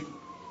easy.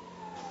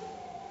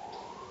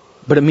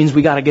 But it means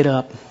we got to get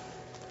up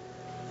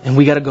and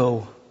we got to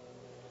go.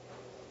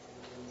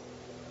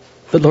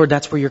 But Lord,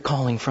 that's where you're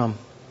calling from.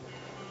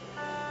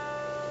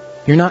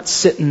 You're not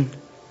sitting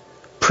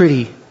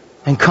pretty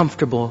and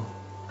comfortable.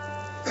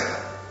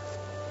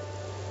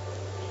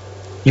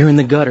 You're in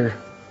the gutter.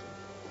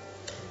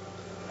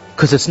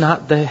 Because it's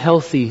not the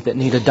healthy that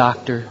need a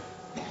doctor,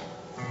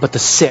 but the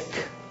sick.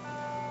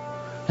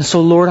 And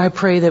so, Lord, I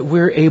pray that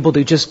we're able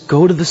to just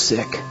go to the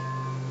sick.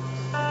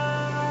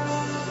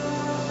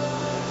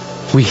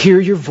 We hear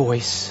your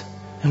voice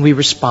and we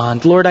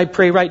respond. Lord, I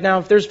pray right now,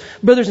 if there's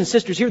brothers and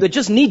sisters here that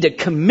just need to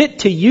commit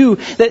to you,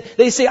 that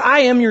they say,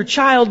 I am your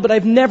child, but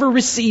I've never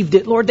received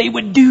it. Lord, they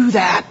would do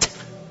that.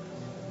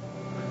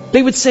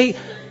 They would say,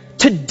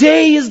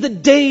 today is the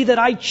day that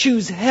I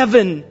choose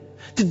heaven.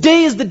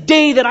 Today is the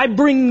day that I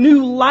bring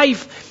new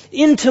life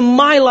into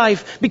my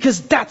life, because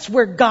that's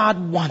where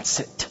God wants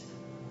it.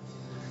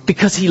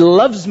 Because He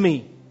loves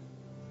me.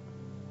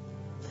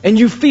 And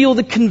you feel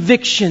the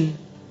conviction,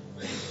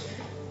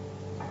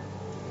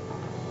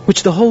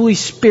 which the Holy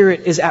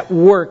Spirit is at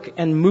work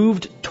and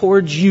moved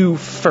towards you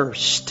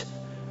first.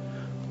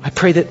 I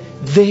pray that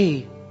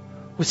they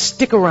would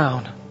stick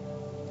around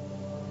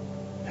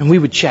and we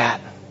would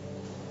chat,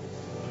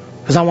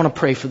 because I want to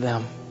pray for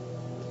them.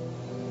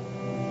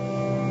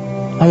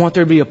 I want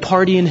there to be a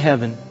party in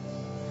heaven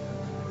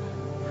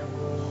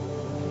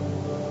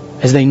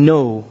as they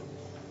know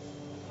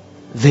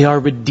they are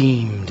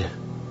redeemed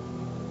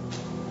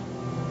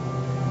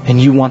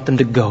and you want them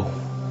to go.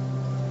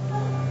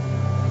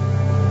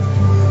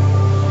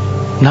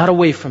 Not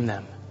away from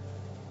them,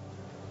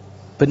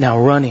 but now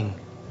running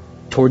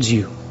towards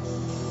you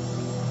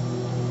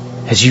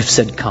as you've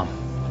said come.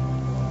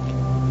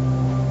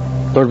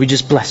 Lord, we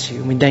just bless you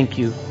and we thank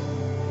you.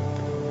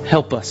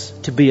 Help us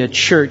to be a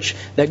church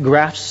that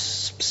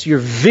grasps your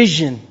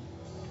vision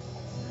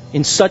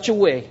in such a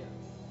way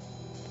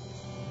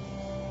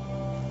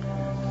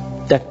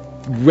that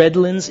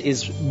Redlands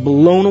is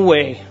blown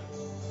away.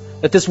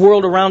 That this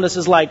world around us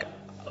is like,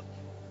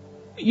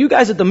 you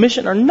guys at the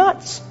mission are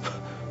nuts.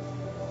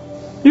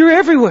 You're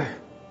everywhere.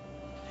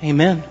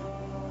 Amen.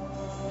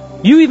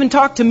 You even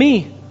talk to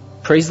me.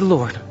 Praise the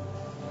Lord.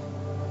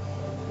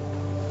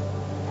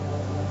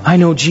 I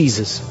know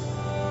Jesus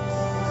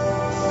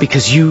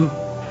because you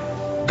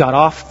got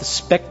off the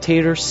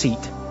spectator seat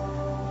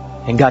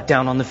and got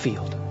down on the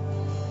field.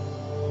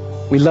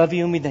 We love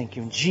you and we thank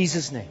you. In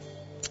Jesus' name,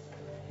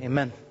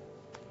 amen.